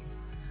city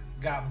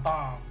got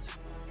bombed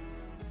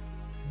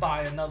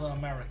by another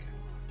American.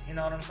 You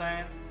know what I'm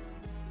saying?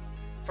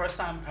 First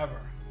time ever.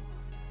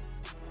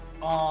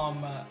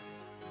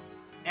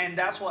 And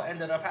that's what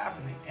ended up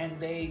happening. And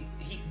they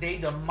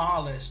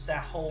demolished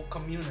that whole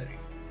community.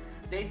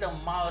 They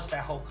demolished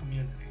that whole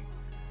community.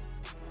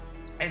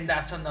 And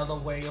that's another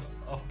way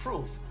of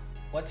proof.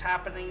 What's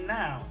happening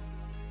now?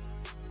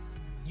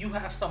 You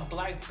have some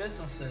black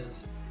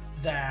businesses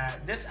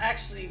that there's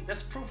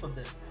proof of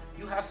this.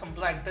 You have some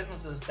black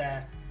businesses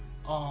that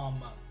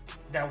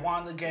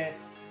want to get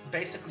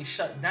basically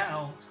shut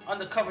down.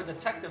 Undercover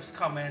detectives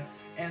come in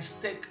and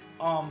stick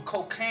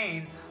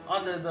cocaine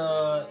under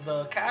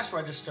the cash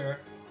register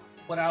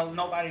without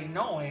nobody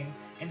knowing,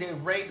 and they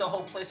raid the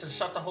whole place and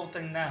shut the whole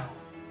thing down.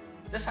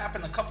 This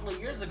happened a couple of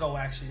years ago.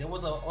 Actually, there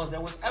was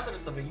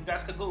evidence of it. You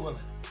guys could Google it.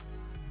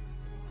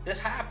 This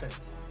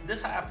happens.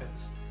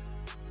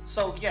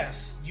 So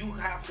yes, you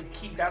have to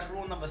keep. That's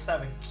rule number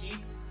 7. Keep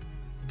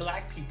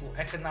black people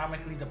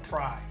economically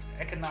deprived,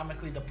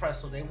 economically depressed,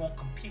 so they won't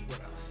compete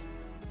with us.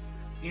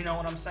 You know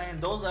what I'm saying?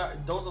 Those are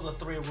the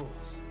 3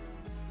 rules.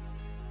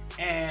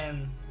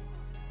 And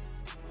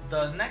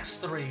the next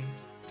 3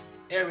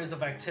 areas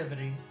of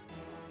activity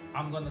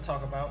I'm going to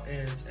talk about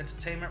is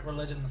entertainment,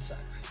 religion, and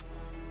sex.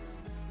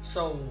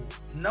 So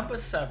number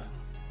 7,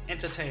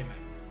 entertainment.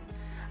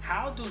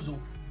 How does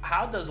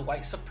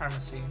white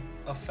supremacy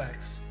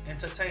affects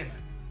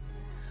entertainment?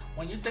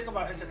 When you think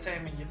about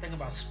entertainment, you think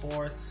about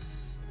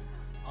sports,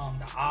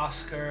 the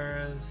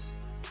Oscars.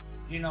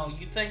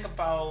 You think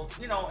about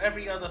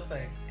every other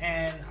thing,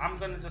 and I'm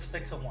gonna just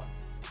stick to one.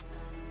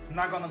 I'm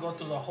not gonna go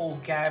through the whole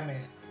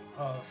gamut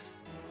of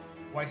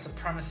white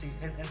supremacy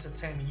in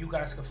entertainment. You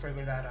guys can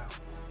figure that out.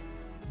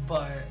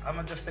 But I'm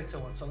gonna just stick to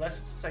one. So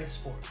let's say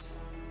sports.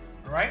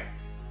 All right?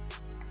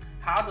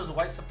 How does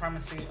white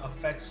supremacy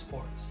affect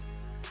sports?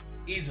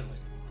 Easily.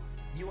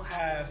 You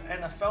have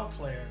NFL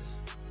players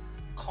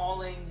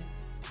calling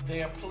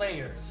their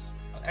players,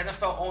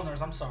 NFL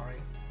owners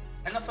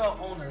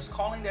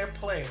calling their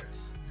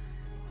players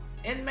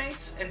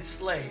inmates and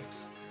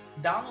slaves.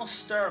 Donald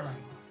Sterling,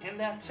 in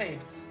that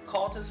tape,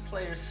 called his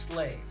players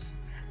slaves.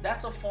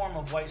 That's a form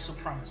of white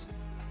supremacy.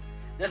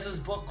 There's this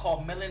book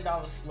called $1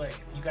 Million Slave.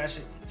 You guys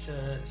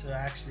should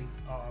actually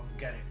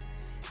get it.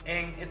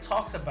 And it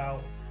talks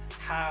about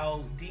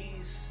how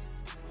these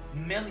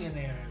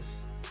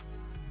millionaires,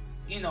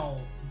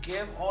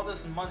 give all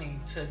this money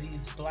to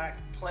these black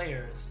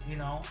players,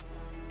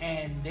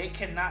 and they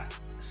cannot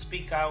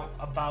speak out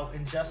about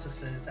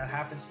injustices that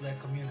happens to their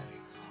community,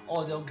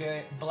 or they'll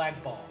get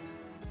blackballed.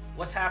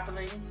 What's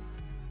happening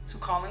to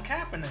Colin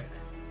Kaepernick?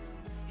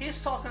 He's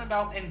talking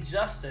about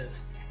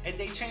injustice, and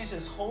they changed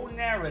this whole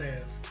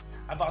narrative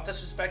about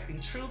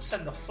disrespecting troops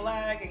and the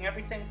flag and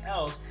everything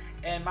else,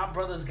 and my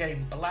brother's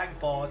getting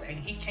blackballed, and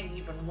he can't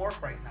even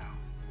work right now.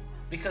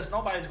 because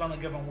nobody's gonna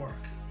give them work.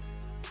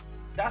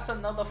 That's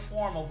another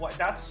form of what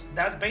that's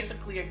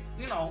basically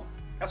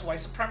that's white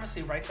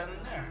supremacy right then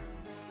and there.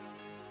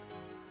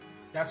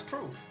 That's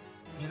proof.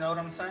 You know what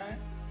I'm saying?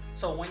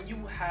 So when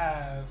you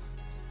have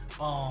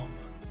a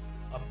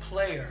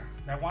player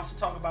that wants to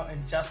talk about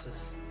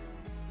injustice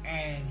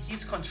and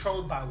he's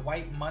controlled by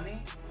white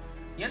money,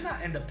 you're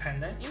not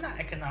independent. You're not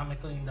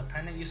economically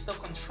independent. You're still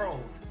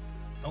controlled.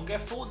 Don't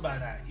get fooled by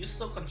that. You're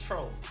still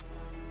controlled.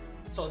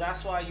 So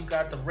that's why you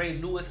got the Ray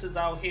Lewises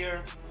out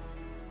here,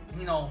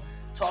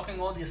 talking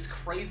all this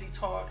crazy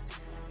talk.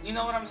 You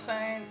know what I'm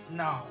saying?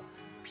 No.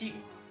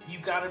 You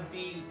gotta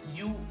be,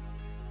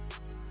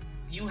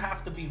 you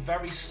have to be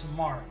very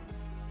smart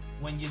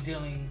when you're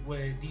dealing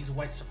with these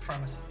white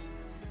supremacists.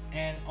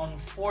 And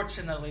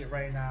unfortunately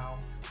right now,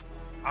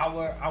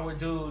 our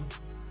dude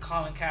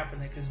Colin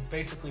Kaepernick is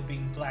basically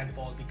being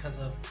blackballed because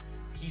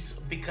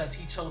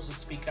he chose to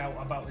speak out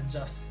about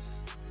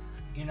injustice.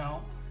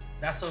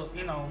 That's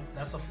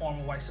a form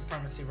of white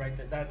supremacy right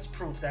there. That's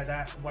proof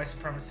that white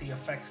supremacy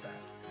affects that.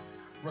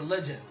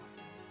 Religion.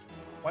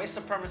 White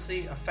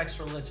supremacy affects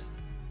religion.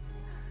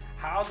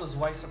 How does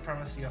white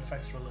supremacy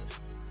affect religion?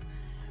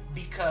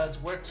 Because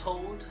we're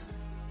told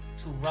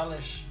to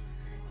relish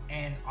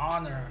and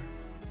honor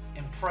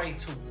and pray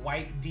to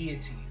white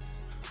deities,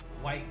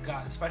 white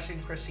gods, especially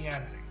in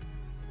Christianity.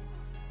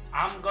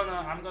 I'm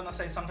gonna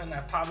say something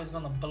that probably is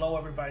gonna blow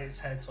everybody's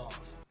heads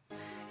off.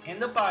 In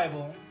the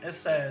Bible, it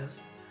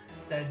says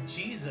that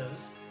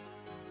Jesus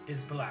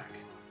is black.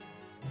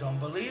 Don't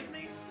believe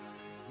me?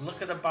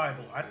 Look at the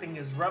Bible. I think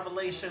it's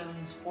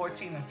Revelations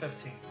 14 and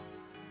 15.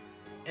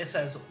 It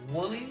says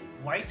woolly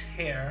white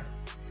hair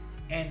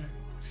and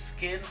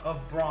skin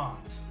of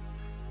bronze.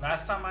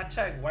 Last time I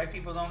checked, white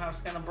people don't have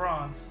skin of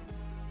bronze.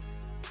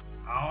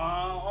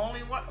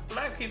 Only what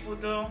black people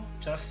do.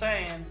 Just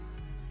saying.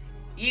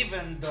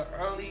 Even the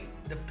early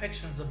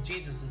depictions of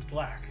Jesus is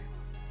black.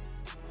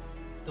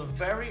 The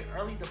very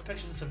early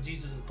depictions of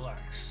Jesus is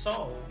black.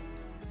 So,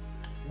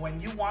 when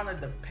you want to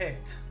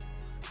depict,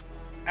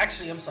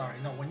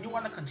 when you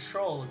want to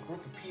control a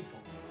group of people,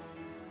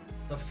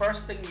 the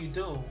first thing you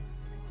do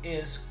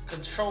is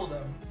control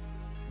them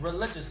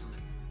religiously.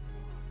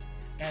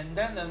 And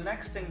then the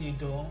next thing you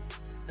do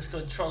is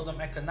control them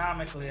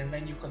economically, and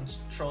then you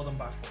control them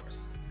by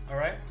force. All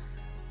right?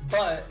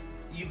 But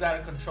you got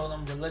to control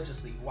them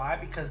religiously. Why?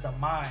 Because the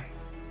mind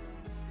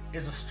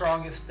is the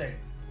strongest thing.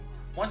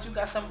 Once you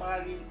got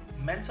somebody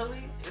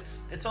mentally,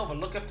 it's over.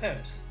 Look at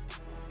pimps.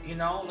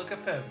 Look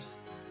at pimps.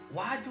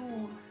 Why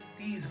do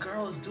these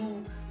girls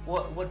do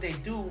what they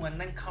do and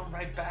then come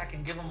right back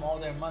and give them all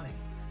their money?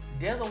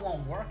 They're the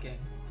one working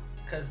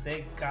because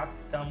they got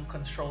them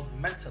controlled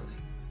mentally.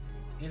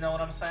 You know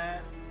what I'm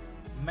saying?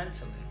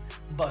 Mentally.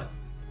 But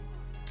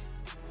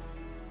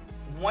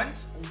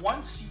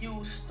once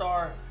you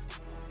start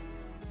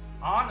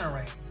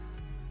honoring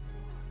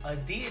a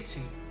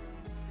deity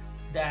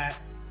that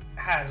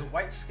has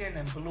white skin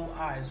and blue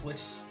eyes,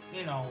 which,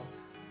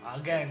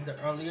 again, the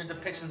earlier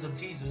depictions of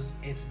Jesus,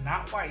 it's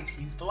not white,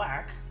 he's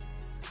black.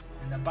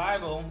 In the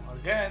Bible,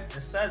 again,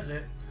 it says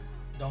it.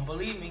 Don't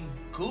believe me?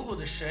 Google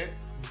the shit.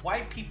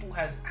 White people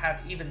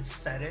have even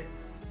said it.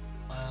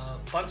 A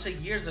bunch of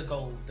years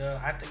ago,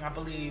 I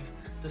believe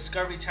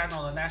Discovery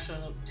Channel or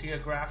National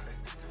Geographic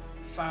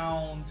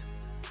found,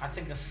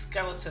 a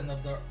skeleton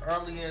of the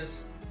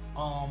earliest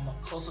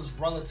closest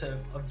relative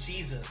of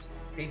Jesus.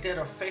 They did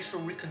a facial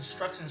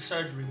reconstruction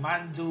surgery. My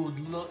dude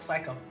looks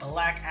like a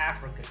black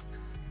African.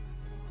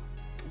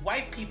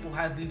 White people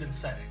have even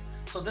said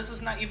it. So this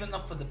is not even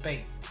up for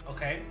debate,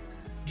 okay?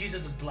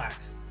 Jesus is black,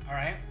 all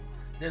right?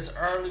 There's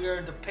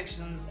earlier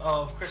depictions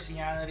of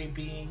Christianity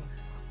being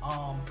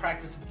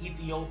practiced in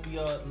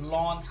Ethiopia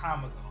long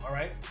time ago, all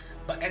right?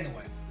 But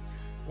anyway,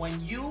 when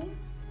you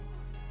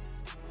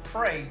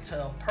pray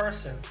to a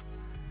person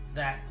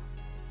that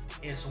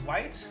is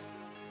white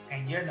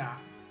and you're not,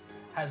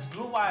 has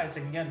blue eyes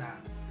and you're not,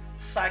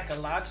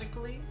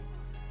 psychologically,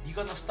 you're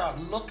gonna start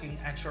looking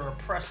at your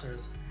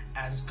oppressors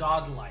as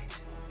godlike,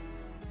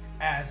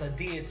 as a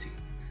deity.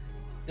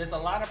 There's a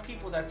lot of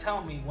people that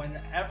tell me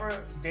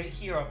whenever they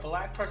hear a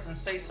black person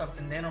say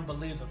something, they don't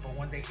believe it. But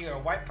when they hear a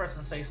white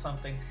person say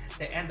something,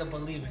 they end up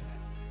believing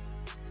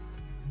it.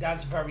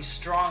 That's very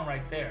strong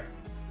right there.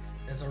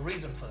 There's a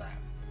reason for that.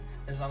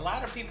 There's a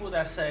lot of people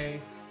that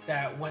say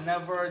that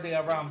whenever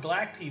they're around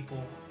black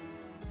people,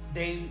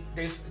 they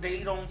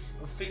don't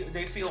feel,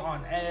 they feel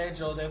on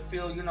edge, or they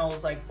feel,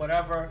 it's like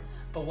whatever.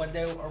 But when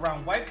they're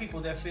around white people,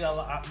 they feel a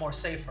lot more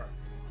safer.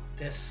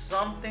 There's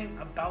something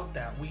about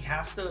that. We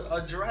have to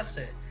address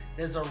it.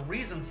 There's a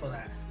reason for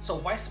that. So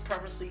white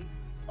supremacy,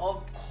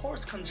 of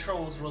course,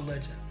 controls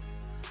religion.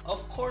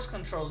 Of course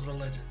controls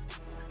religion.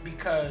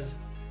 Because,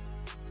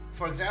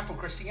 for example,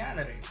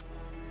 Christianity,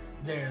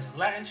 there's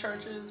Latin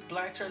churches,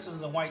 black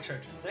churches, and white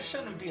churches. There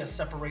shouldn't be a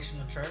separation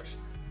of church.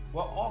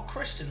 We're all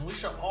Christian. We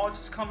should all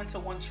just come into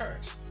one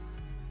church.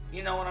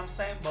 You know what I'm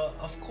saying? But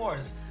of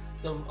course,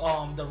 the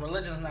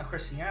religion is not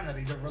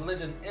Christianity. The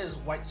religion is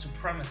white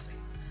supremacy.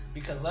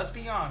 Because let's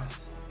be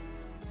honest,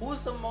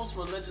 Who's the most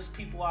religious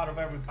people out of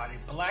everybody?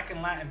 Black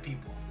and Latin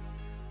people.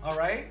 All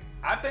right?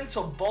 I've been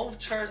to both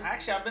churches.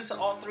 Actually, I've been to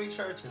all three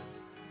churches.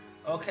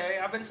 Okay?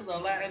 I've been to the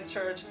Latin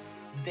church.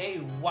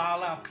 They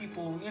wild out,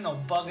 people,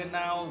 bugging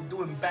out,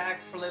 doing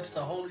backflips,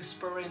 the Holy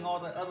Spirit and all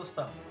the other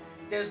stuff.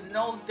 There's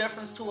no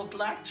difference to a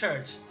black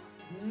church.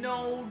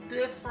 No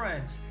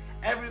difference.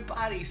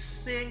 Everybody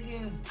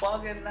singing,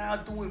 bugging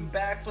out, doing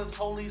backflips,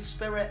 Holy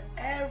Spirit,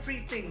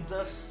 everything.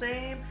 The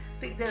same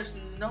thing. There's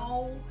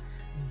no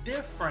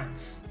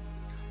difference.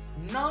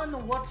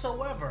 None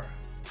whatsoever.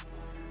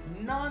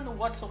 None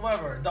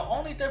whatsoever. The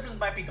only difference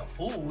might be the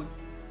food.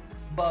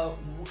 But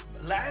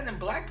Latin and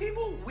black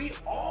people, we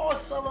all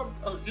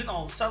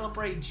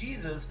celebrate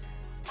Jesus,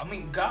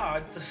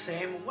 God, the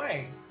same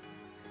way.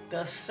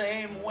 The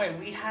same way.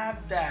 We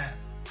have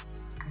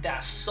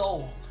that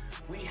soul.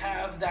 We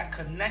have that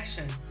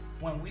connection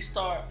when we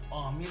start,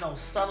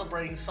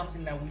 celebrating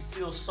something that we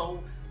feel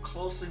so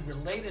closely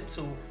related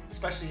to,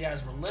 especially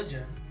as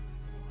religion.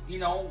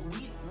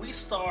 We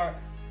start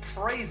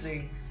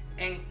praising,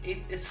 and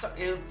it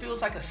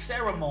feels like a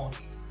ceremony.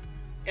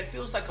 It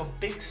feels like a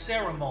big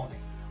ceremony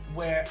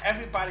where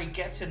everybody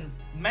gets in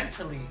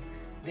mentally,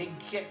 they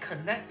get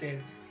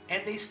connected,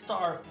 and they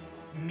start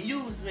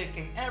music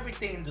and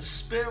everything, the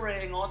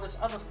spirit and all this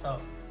other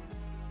stuff.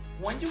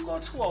 When you go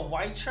to a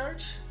white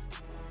church,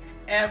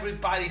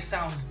 everybody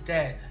sounds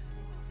dead.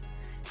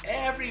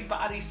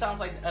 Everybody sounds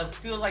like,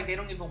 feels like they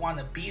don't even want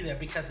to be there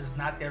because it's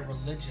not their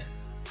religion.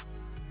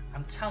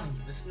 I'm telling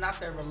you, it's not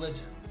their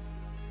religion.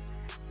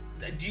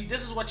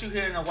 This is what you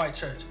hear in a white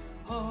church.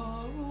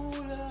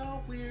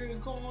 Oh, we're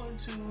going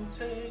to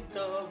take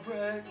the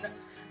bread.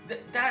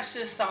 That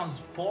shit sounds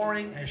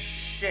boring as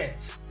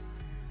shit.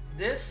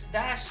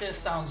 That shit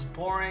sounds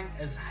boring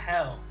as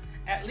hell.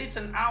 At least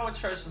in our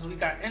churches, we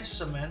got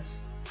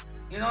instruments.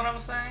 You know what I'm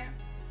saying?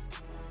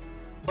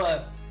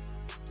 But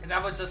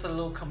that was just a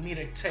little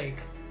comedic take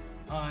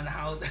on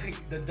how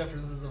the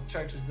differences of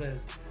churches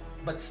is.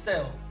 But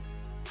still,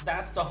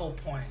 that's the whole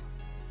point.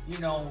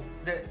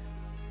 That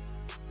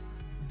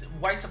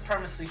white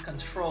supremacy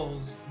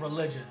controls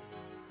religion.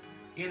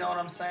 You know what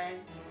I'm saying?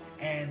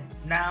 And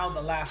now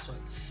the last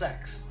one,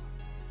 sex.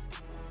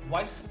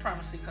 White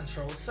supremacy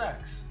controls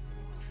sex.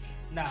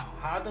 Now,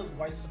 how does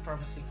white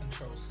supremacy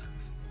control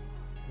sex?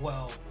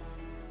 Well,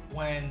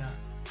 when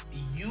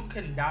you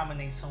can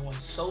dominate someone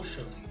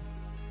socially,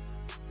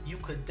 you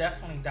could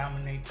definitely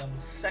dominate them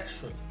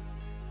sexually.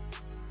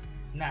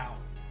 Now,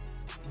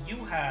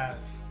 you have,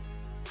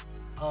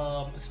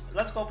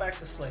 let's go back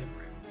to slavery.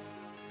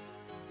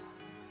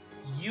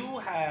 You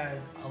had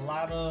a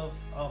lot of,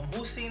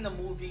 who's seen the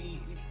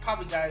movie,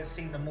 probably guys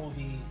seen the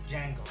movie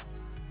Django.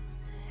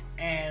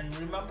 And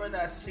remember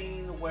that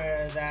scene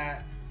where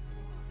that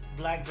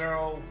black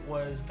girl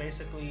was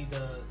basically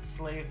the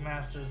slave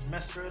master's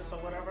mistress or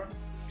whatever?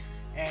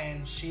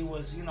 And she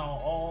was,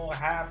 all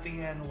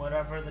happy and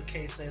whatever the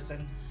case is.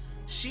 And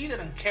she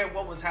didn't care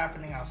what was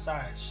happening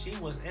outside. She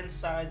was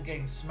inside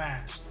getting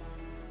smashed.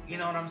 You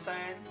know what I'm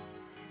saying?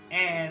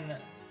 And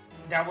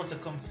that was a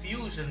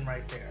confusion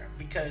right there,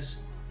 because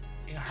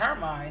in her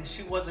mind,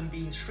 she wasn't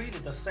being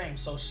treated the same.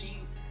 So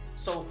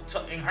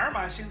in her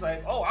mind, she's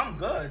like, oh, I'm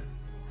good.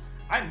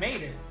 I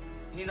made it.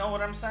 You know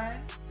what I'm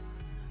saying?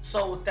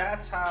 So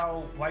that's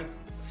how white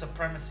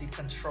supremacy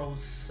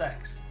controls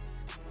sex.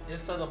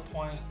 It's to the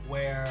point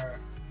where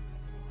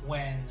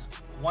when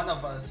one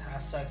of us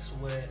has sex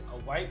with a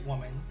white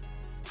woman,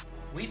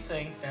 we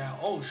think that,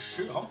 oh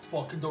shit, I'm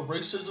fucking the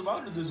racism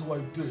out of this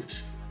white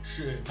bitch.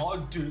 Shit, my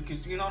dick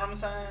is, you know what I'm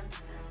saying?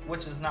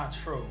 Which is not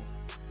true.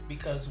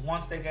 Because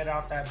once they get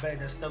out that bed,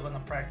 they're still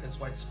gonna practice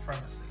white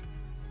supremacy.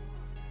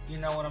 You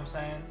know what I'm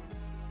saying?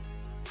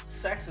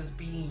 Sex is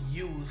being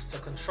used to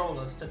control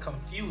us, to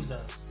confuse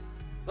us.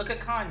 Look at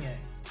Kanye.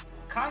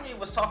 Kanye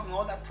was talking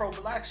all that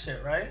pro-black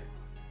shit, right?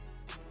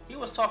 He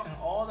was talking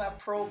all that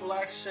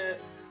pro-black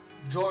shit.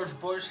 George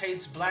Bush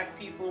hates black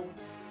people.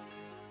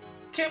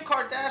 Kim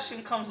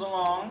Kardashian comes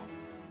along,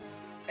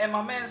 and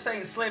my man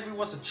saying slavery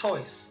was a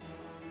choice.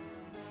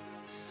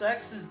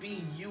 Sex is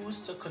being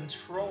used to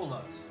control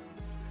us.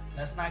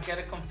 Let's not get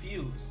it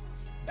confused.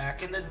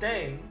 Back in the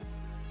day,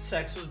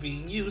 sex was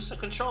being used to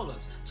control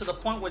us, to the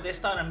point where they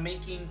started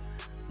making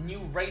new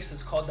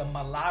races called the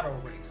mulatto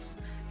race.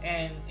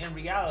 And in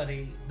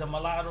reality, the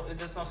mulatto,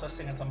 there's no such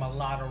thing as a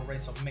mulatto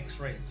race or mixed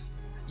race.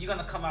 You're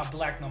gonna come out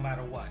black no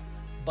matter what.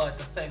 But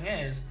the thing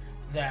is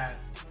that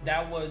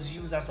was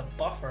used as a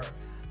buffer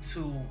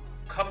to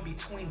come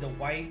between the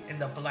white and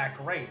the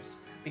black race,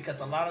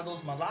 because a lot of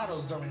those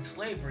mulattoes during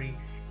slavery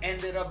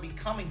ended up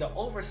becoming the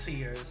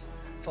overseers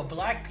for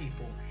black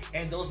people,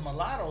 and those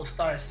mulattoes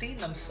started seeing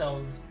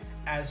themselves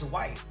as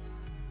white.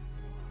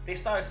 They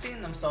started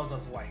seeing themselves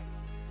as white.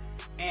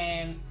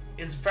 And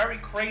it's very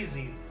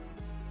crazy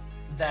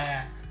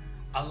that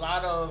a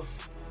lot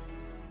of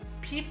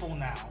people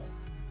now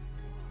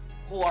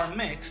who are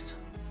mixed,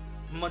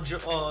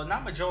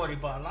 not majority,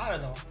 but a lot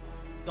of them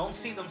don't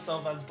see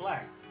themselves as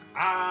black.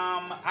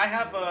 I'm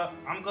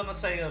gonna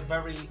say a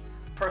very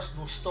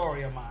personal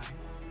story of mine.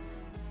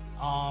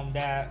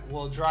 that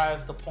will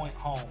drive the point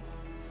home.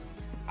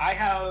 I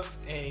have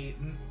a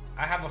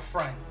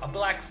friend, a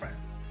black friend,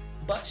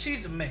 but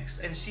she's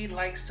mixed and she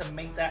likes to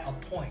make that a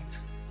point.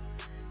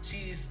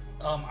 She's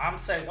I'm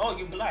saying, oh,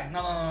 you black?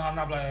 No, I'm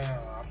not black.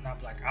 No, I'm not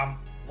black. I'm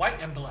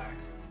white and black,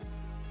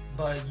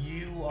 but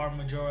you are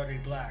majority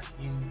black.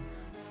 You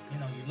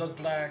look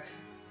black.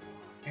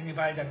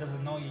 Anybody that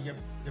doesn't know you,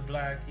 you're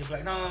black. You're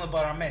black. No,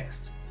 but I'm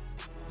mixed.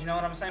 You know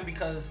what I'm saying?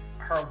 Because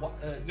her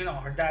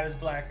her dad is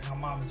black and her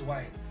mom is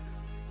white.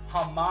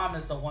 Her mom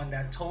is the one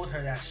that told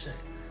her that shit.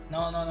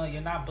 No,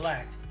 you're not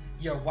black.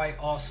 You're white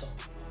also.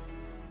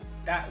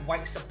 That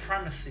white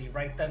supremacy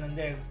right then and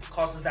there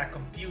causes that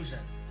confusion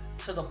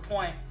to the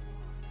point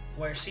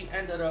where she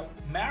ended up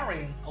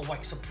marrying a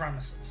white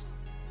supremacist.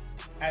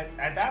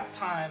 At that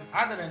time,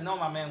 I didn't know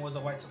my man was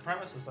a white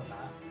supremacist or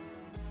not.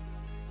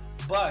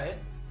 But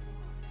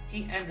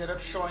he ended up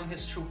showing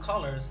his true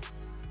colors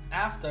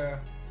after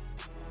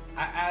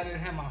I added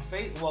him on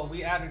Facebook. Well,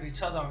 we added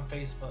each other on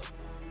Facebook.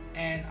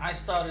 And I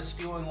started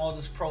spewing all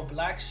this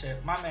pro-black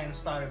shit. My man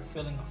started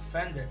feeling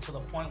offended to the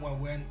point where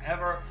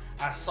whenever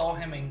I saw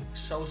him in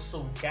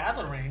social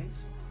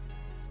gatherings,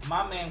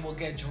 my man will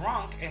get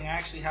drunk and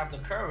actually have the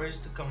courage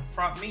to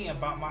confront me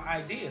about my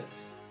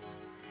ideas.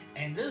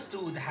 And this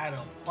dude had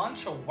a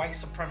bunch of white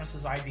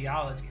supremacist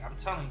ideology, I'm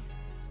telling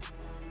you.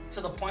 To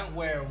the point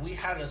where we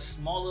had a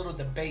small little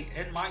debate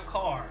in my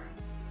car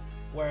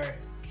where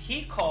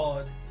he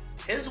called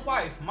his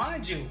wife,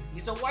 mind you,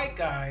 he's a white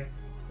guy,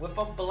 with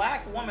a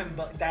black woman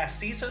that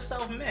sees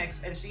herself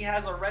mixed, and she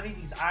has already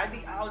these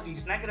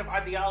ideologies, negative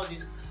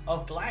ideologies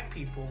of black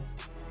people,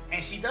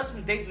 and she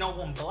doesn't date no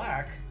one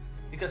black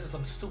because of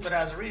some stupid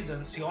ass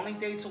reasons. She only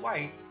dates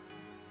white,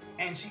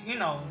 and she,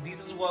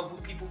 this is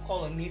what people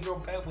call a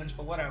Negro bedwench,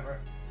 but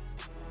whatever.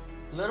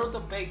 Little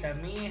debate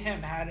that me and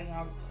him had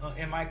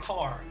in my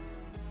car,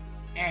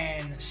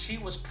 and she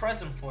was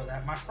present for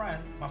that. My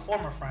friend, my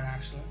former friend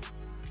actually,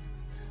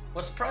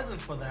 was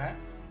present for that,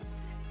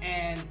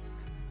 and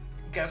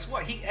guess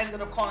what? He ended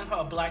up calling her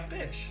a black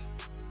bitch.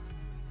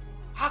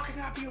 How can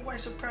I be a white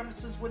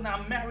supremacist when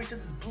I'm married to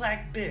this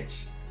black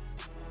bitch?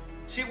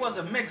 She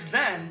wasn't mixed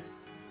then.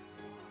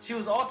 She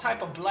was all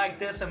type of black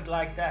this and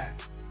black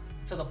that.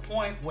 To the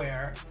point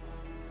where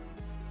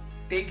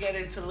they get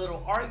into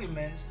little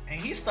arguments and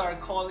he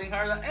started calling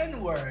her the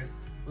N-word.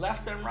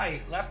 Left and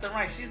right.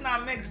 She's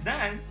not mixed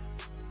then.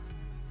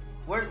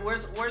 Where's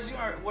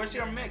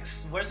your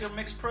mix? Where's your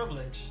mixed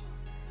privilege?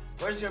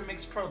 Where's your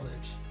mixed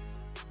privilege?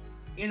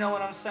 You know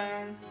what I'm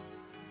saying?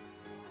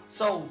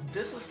 So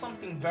this is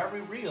something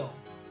very real.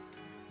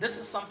 This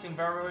is something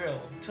very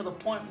real to the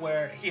point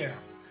where here,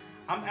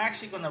 I'm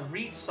actually going to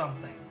read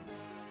something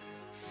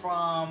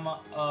from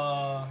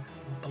a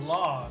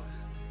blog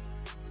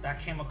that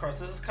came across.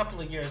 This is a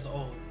couple of years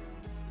old.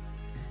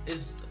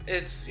 It's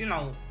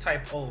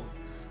type old,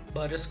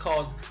 but it's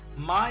called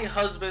 "My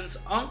Husband's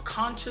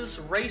Unconscious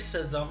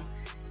Racism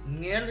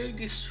Nearly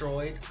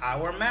Destroyed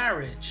Our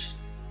Marriage."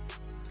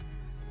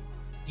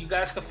 You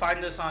guys can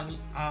find this on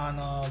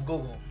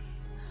Google,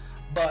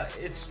 but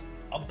it's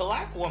a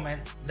black woman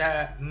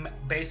that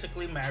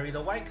basically married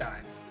a white guy.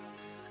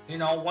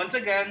 Once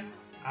again,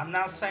 I'm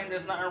not saying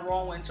there's nothing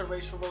wrong with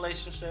interracial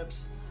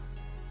relationships.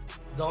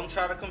 Don't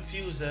try to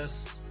confuse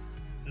this.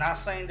 Not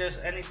saying there's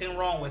anything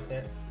wrong with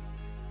it,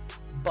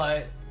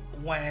 but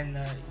when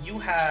you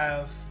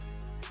have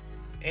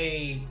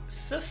a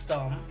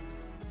system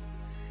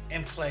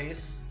in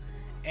place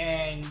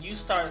and you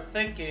start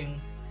thinking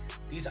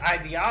these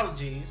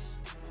ideologies,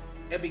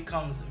 it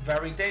becomes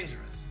very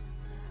dangerous.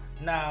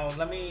 Now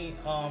let me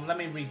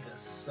read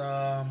this.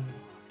 Blah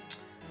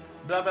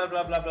blah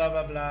blah blah blah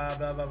blah blah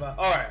blah blah blah.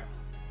 All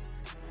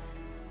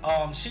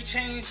right. She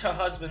changed her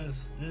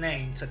husband's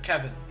name to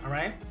Kevin. All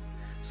right.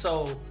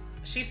 So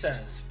she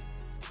says,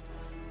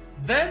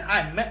 "Then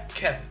I met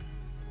Kevin.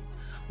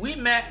 We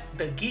met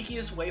the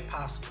geekiest way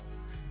possible.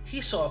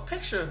 He saw a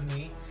picture of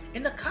me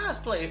in the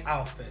cosplay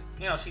outfit."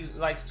 She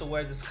likes to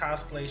wear this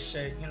cosplay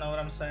shit. You know what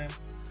I'm saying?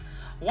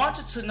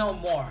 "Wanted to know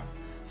more.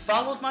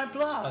 Followed my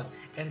blog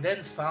and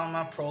then found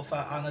my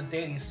profile on a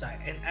dating site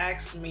and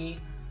asked me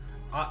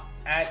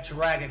at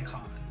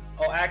DragonCon.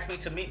 Asked me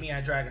to meet me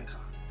at DragonCon.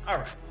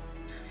 Alright.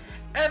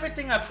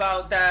 Everything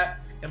about that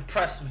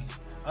impressed me.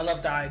 I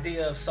love the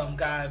idea of some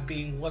guy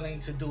being willing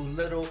to do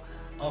little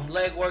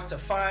legwork to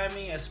find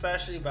me,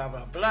 especially blah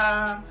blah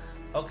blah.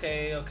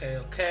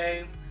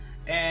 Okay.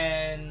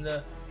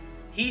 And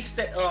he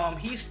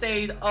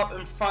stayed up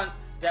in front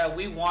that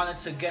we wanted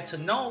to get to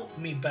know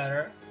me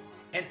better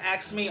and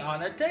asked me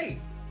on a date.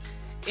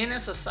 In a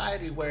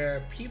society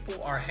where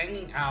people are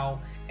hanging out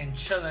and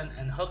chilling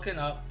and hooking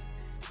up,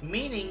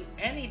 meaning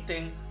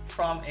anything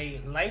from a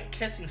light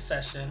kissing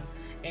session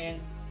and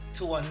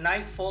to a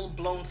night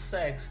full-blown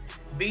sex,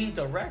 being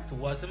direct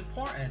was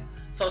important."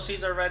 So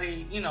she's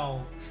already,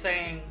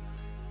 saying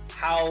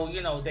how,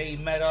 they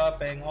met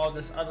up and all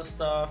this other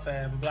stuff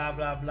and blah,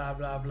 blah, blah,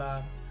 blah,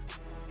 blah.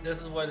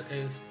 This is what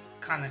is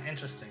kind of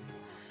interesting.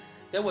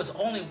 "There was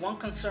only one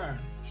concern.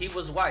 He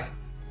was white.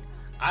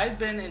 I've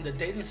been in the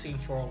dating scene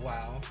for a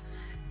while,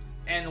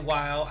 And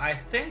while I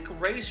think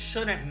race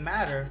shouldn't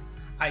matter,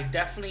 I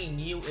definitely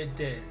knew it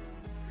did.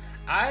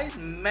 I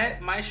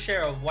met my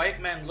share of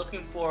white men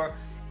looking for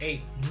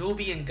a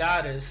Nubian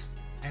goddess,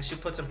 and she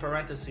puts in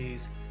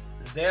parentheses,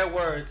 their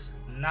words,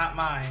 not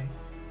mine.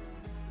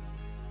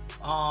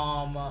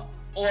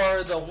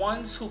 Or the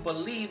ones who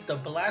believed the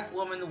black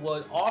woman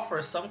would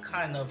offer some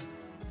kind of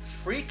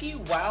freaky,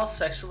 wild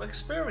sexual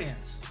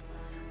experience.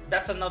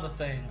 That's another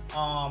thing.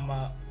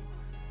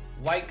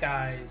 White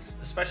guys,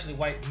 especially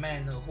white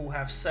men who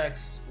have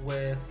sex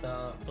with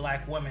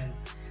black women,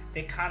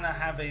 they kind of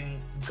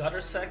having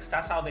gutter sex.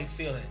 That's how they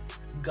feel it.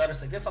 Gutter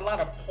sex. There's a lot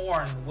of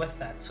porn with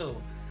that too.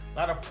 A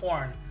lot of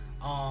porn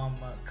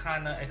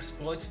kind of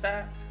exploits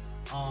that.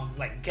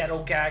 Like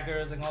ghetto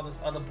gaggers and all this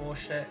other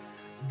bullshit.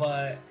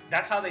 But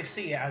that's how they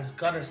see it, as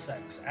gutter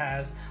sex,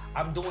 as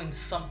I'm doing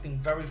something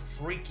very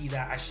freaky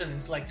that I shouldn't.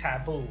 It's like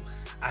taboo.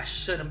 I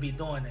shouldn't be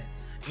doing it.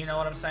 You know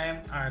what I'm saying?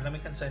 All right, let me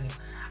continue.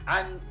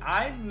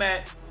 I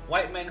met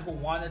white men who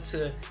wanted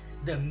to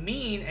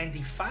demean and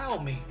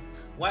defile me.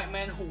 White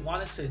men who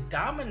wanted to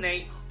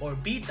dominate or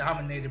be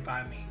dominated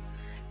by me.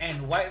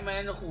 And white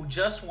men who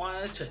just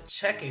wanted to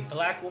check a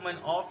black woman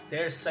off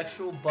their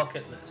sexual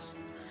bucket list.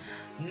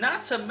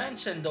 Not to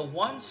mention the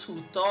ones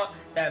who thought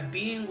that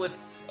being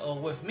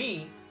with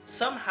me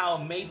somehow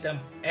made them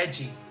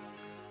edgy,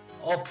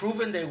 or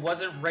proving they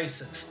wasn't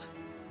racist.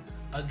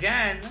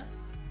 Again,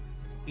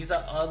 these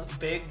are other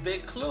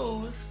big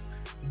clues.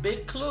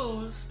 Big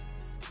clues.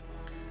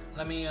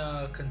 Let me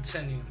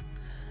continue.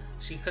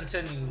 She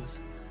continues.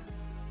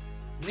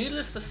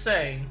 Needless to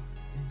say,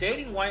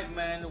 dating white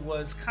men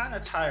was kind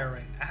of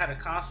tiring. I had to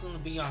constantly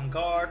be on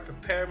guard,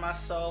 prepare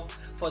myself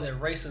for their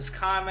racist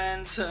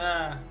comments.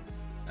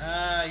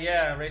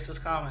 Yeah,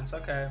 racist comments,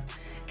 okay.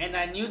 And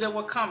I knew they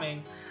were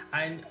coming.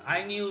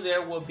 I knew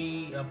there would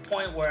be a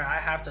point where I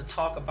have to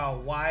talk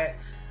about why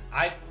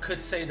I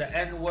could say the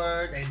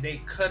N-word and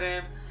they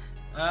couldn't.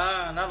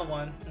 Another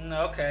one.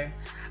 Okay.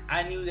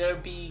 I knew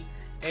there'd be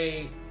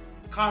a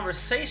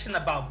conversation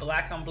about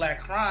black on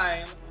black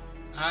crime.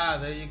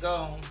 There you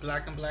go.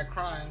 Black on black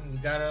crime. We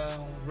gotta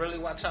really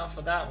watch out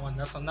for that one.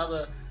 That's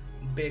another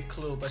big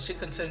clue. But she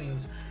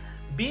continues.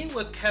 Being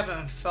with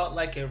Kevin felt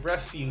like a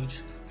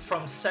refuge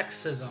from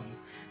sexism.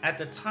 At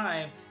the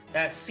time,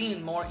 that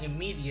seemed more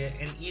immediate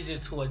and easier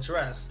to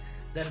address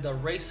than the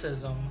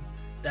racism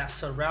that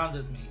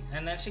surrounded me.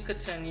 And then she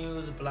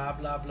continues, blah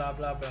blah blah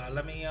blah blah.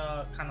 Let me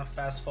kind of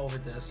fast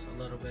forward this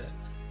a little bit.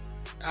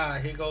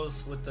 He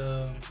goes with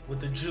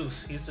the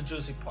juice. Here's the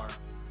juicy part.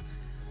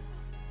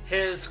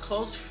 His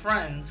close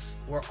friends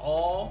were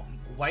all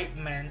white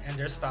men and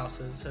their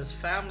spouses. His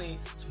family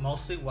is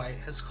mostly white.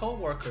 His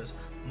co-workers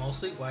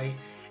mostly white.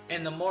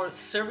 And the more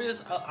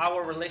serious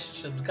our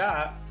relationships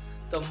got,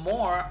 the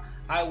more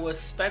I was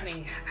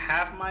spending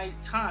half my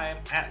time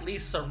at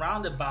least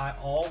surrounded by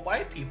all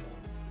white people.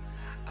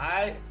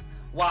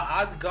 While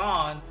I'd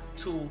gone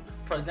to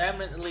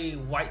predominantly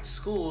white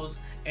schools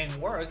and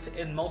worked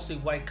in mostly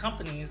white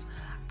companies,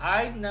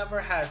 I never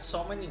had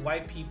so many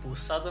white people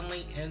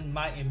suddenly in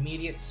my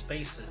immediate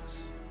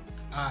spaces.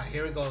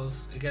 Here it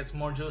goes. It gets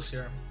more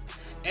juicier.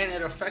 And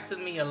it affected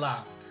me a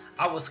lot.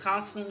 I was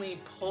constantly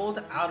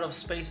pulled out of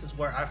spaces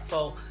where I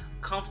felt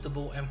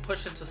comfortable and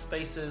pushed into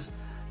spaces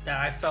that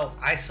I felt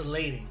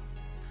isolating.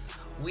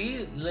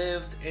 We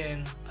lived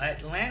in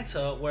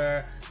Atlanta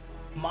where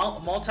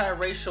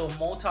multiracial,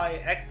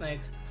 multi-ethnic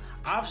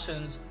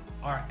options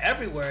are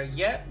everywhere,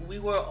 yet we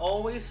were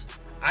always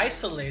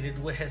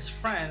isolated with his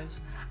friends.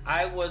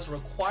 I was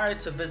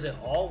required to visit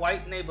all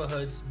white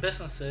neighborhoods,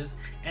 businesses,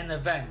 and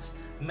events.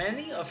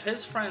 Many of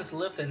his friends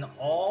lived in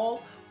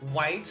all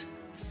white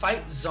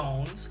fight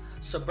zones,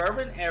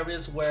 suburban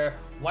areas where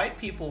white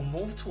people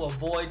moved to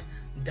avoid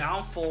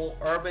downfall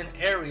urban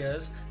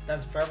areas.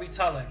 That's very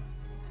telling.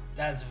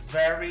 That's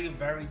very,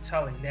 very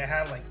telling. They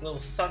had like little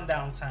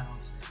sundown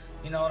towns.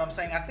 You know what I'm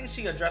saying? I think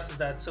she addresses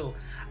that too.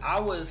 I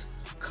was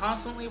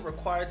constantly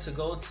required to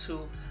go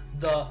to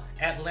the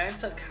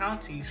Atlanta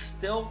County,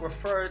 still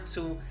referred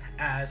to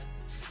as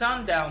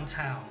Sundown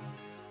Town.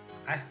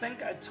 I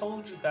think I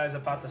told you guys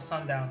about the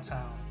Sundown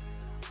Town.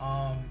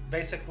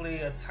 Basically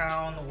a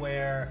town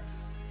where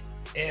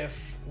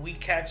if we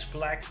catch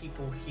black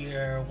people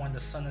here when the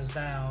sun is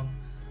down,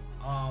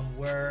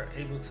 we're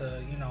able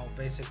to,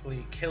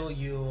 basically kill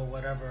you or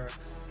whatever,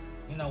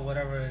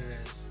 whatever it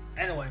is.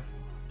 Anyway,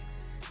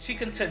 she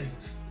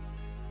continues.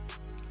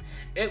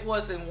 It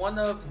was in one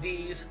of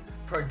these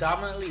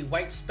predominantly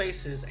white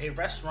spaces, a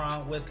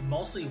restaurant with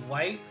mostly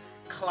white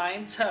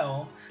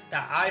clientele,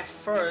 that I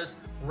first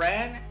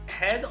ran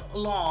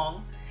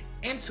headlong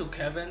into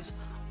Kevin's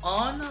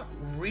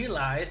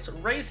unrealized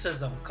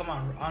racism. Come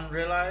on,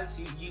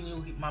 unrealized? You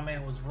knew my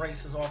man was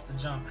racist off the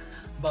jump.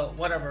 But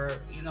whatever,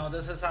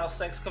 this is how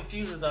sex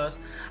confuses us.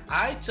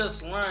 I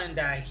just learned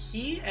that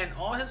he and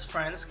all his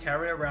friends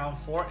carry around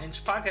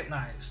 4-inch pocket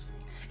knives.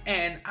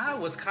 And I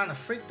was kind of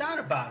freaked out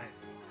about it.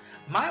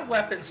 My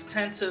weapons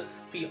tend to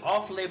be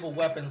off-label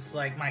weapons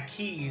like my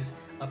keys,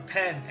 a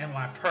pen, and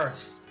my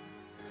purse.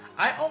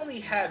 I only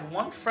had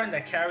one friend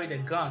that carried a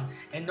gun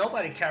and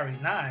nobody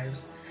carried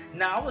knives.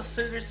 Now I was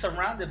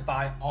surrounded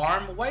by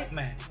armed white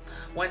men.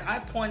 When I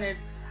pointed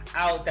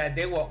out that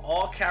they were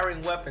all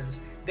carrying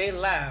weapons, they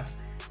laughed.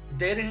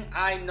 Didn't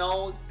I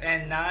know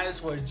and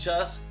knives were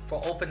just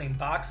for opening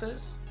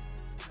boxes?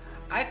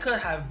 I could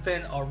have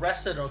been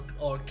arrested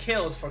or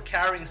killed for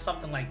carrying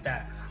something like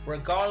that,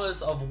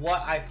 regardless of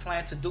what I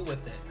planned to do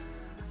with it.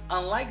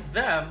 Unlike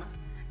them,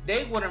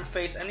 they wouldn't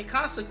face any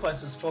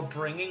consequences for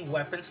bringing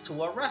weapons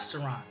to a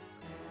restaurant.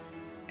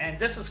 And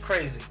this is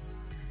crazy.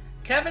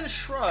 Kevin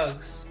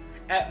shrugs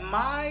at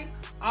my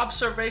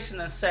observation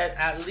and said,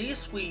 at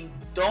least we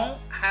don't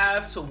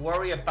have to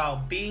worry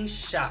about being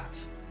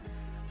shot.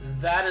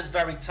 That is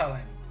very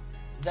telling.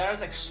 That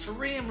is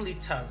extremely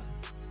telling,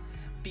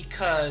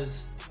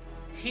 because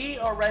he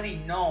already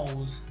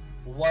knows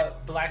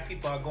what black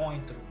people are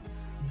going through,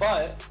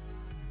 but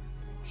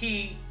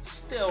he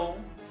still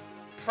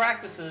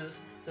practices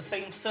the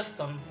same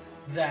system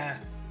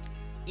that,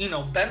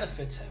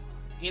 benefits him.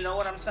 You know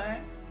what I'm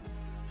saying?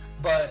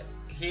 But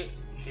here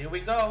we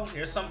go.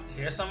 Here's some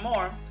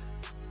more.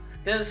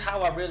 This is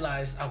how I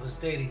realized I was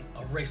dating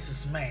a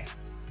racist man.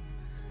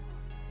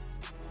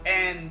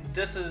 And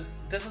this is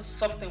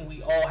something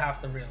we all have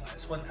to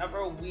realize.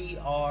 Whenever we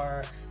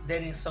are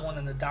dating someone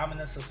in the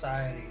dominant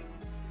society,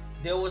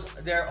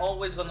 there are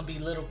always going to be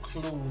little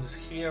clues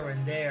here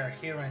and there,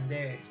 here and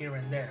there, here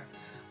and there.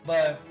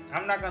 But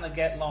I'm not going to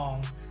get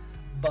long.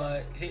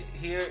 But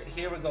here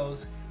it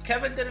goes.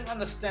 Kevin didn't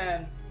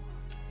understand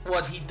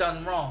what he'd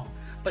done wrong,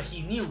 but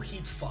he knew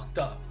he'd fucked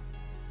up.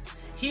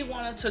 He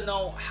wanted to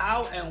know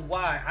how and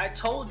why. I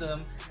told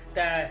him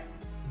that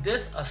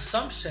this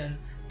assumption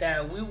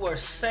that we were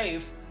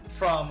safe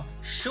from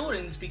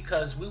shootings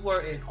because we were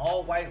in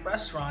all-white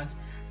restaurants,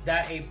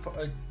 that a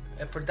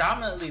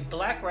predominantly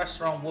black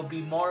restaurant would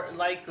be more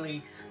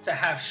likely to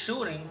have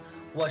shooting,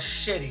 was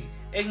shitty,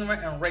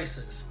 ignorant, and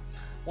racist.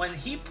 When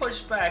he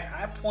pushed back,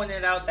 I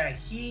pointed out that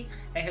he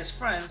and his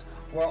friends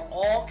were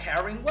all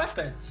carrying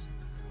weapons.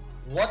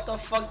 What the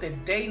fuck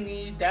did they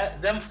need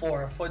them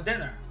for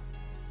dinner?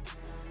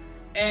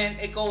 And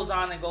it goes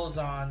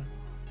on.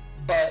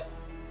 But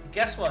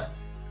guess what?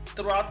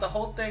 Throughout the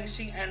whole thing,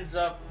 she ends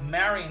up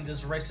marrying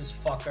this racist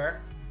fucker.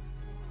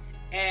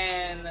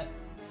 And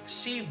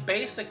she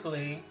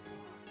basically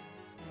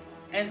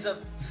ends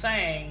up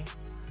saying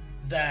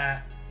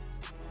that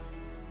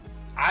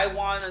I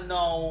want to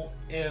know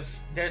if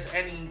there's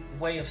any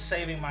way of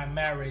saving my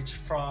marriage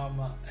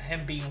from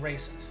him being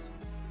racist.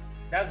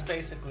 That's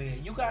basically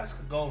it. You guys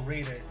could go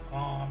read it.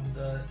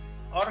 The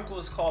article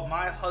is called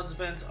 "My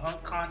Husband's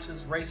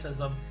Unconscious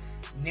Racism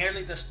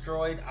Nearly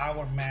Destroyed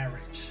Our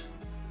Marriage."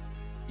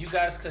 You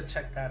guys could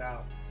check that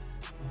out.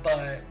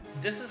 But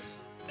this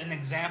is an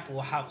example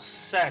of how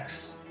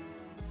sex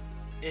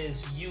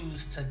is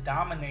used to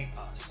dominate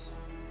us.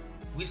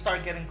 We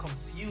start getting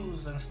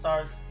confused and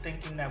start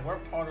thinking that we're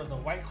part of the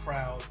white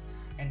crowd,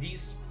 and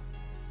these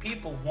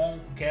people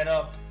won't get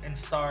up and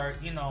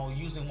start,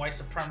 using white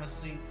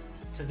supremacy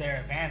to their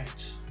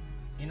advantage.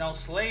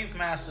 Slave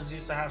masters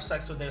used to have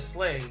sex with their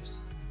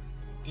slaves.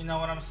 You know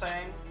what I'm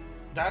saying?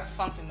 That's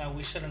something that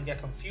we shouldn't get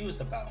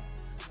confused about.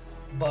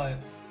 But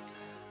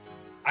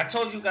I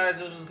told you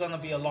guys it was gonna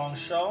be a long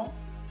show.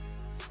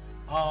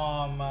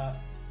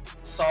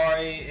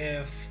 Sorry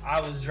if I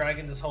was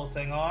dragging this whole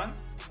thing on.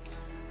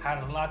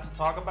 Had a lot to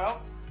talk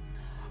about.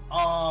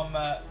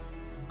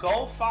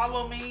 Go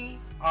follow me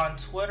on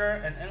Twitter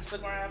and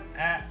Instagram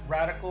at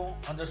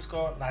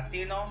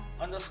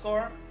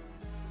radical_Latino_.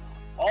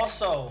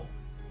 Also,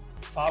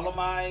 follow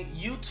my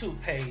YouTube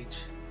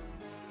page,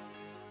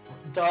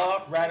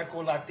 The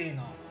Radical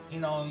Latino.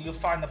 You'll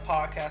find the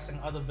podcast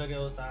and other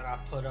videos that I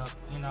put up,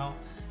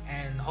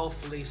 and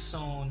hopefully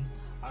soon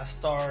I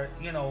start,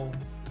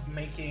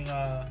 making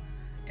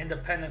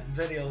independent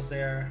videos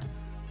there.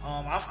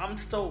 I'm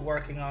still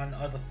working on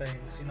other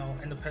things,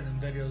 independent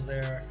videos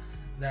there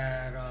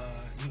that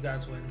you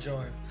guys will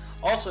enjoy.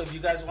 Also, if you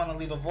guys want to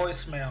leave a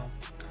voicemail,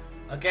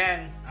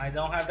 again, I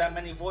don't have that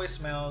many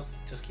voicemails,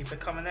 just keep it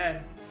coming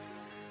in.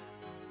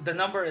 The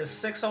number is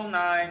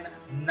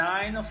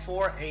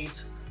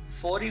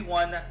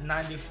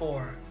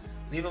 609-948-4194.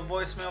 Leave a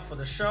voicemail for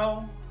the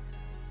show.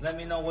 Let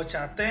me know what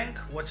y'all think,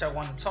 what y'all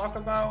want to talk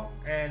about,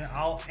 and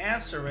I'll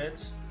answer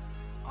it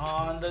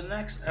on the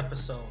next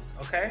episode,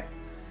 okay?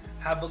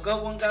 Have a good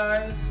one,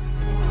 guys.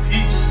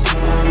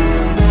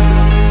 Peace.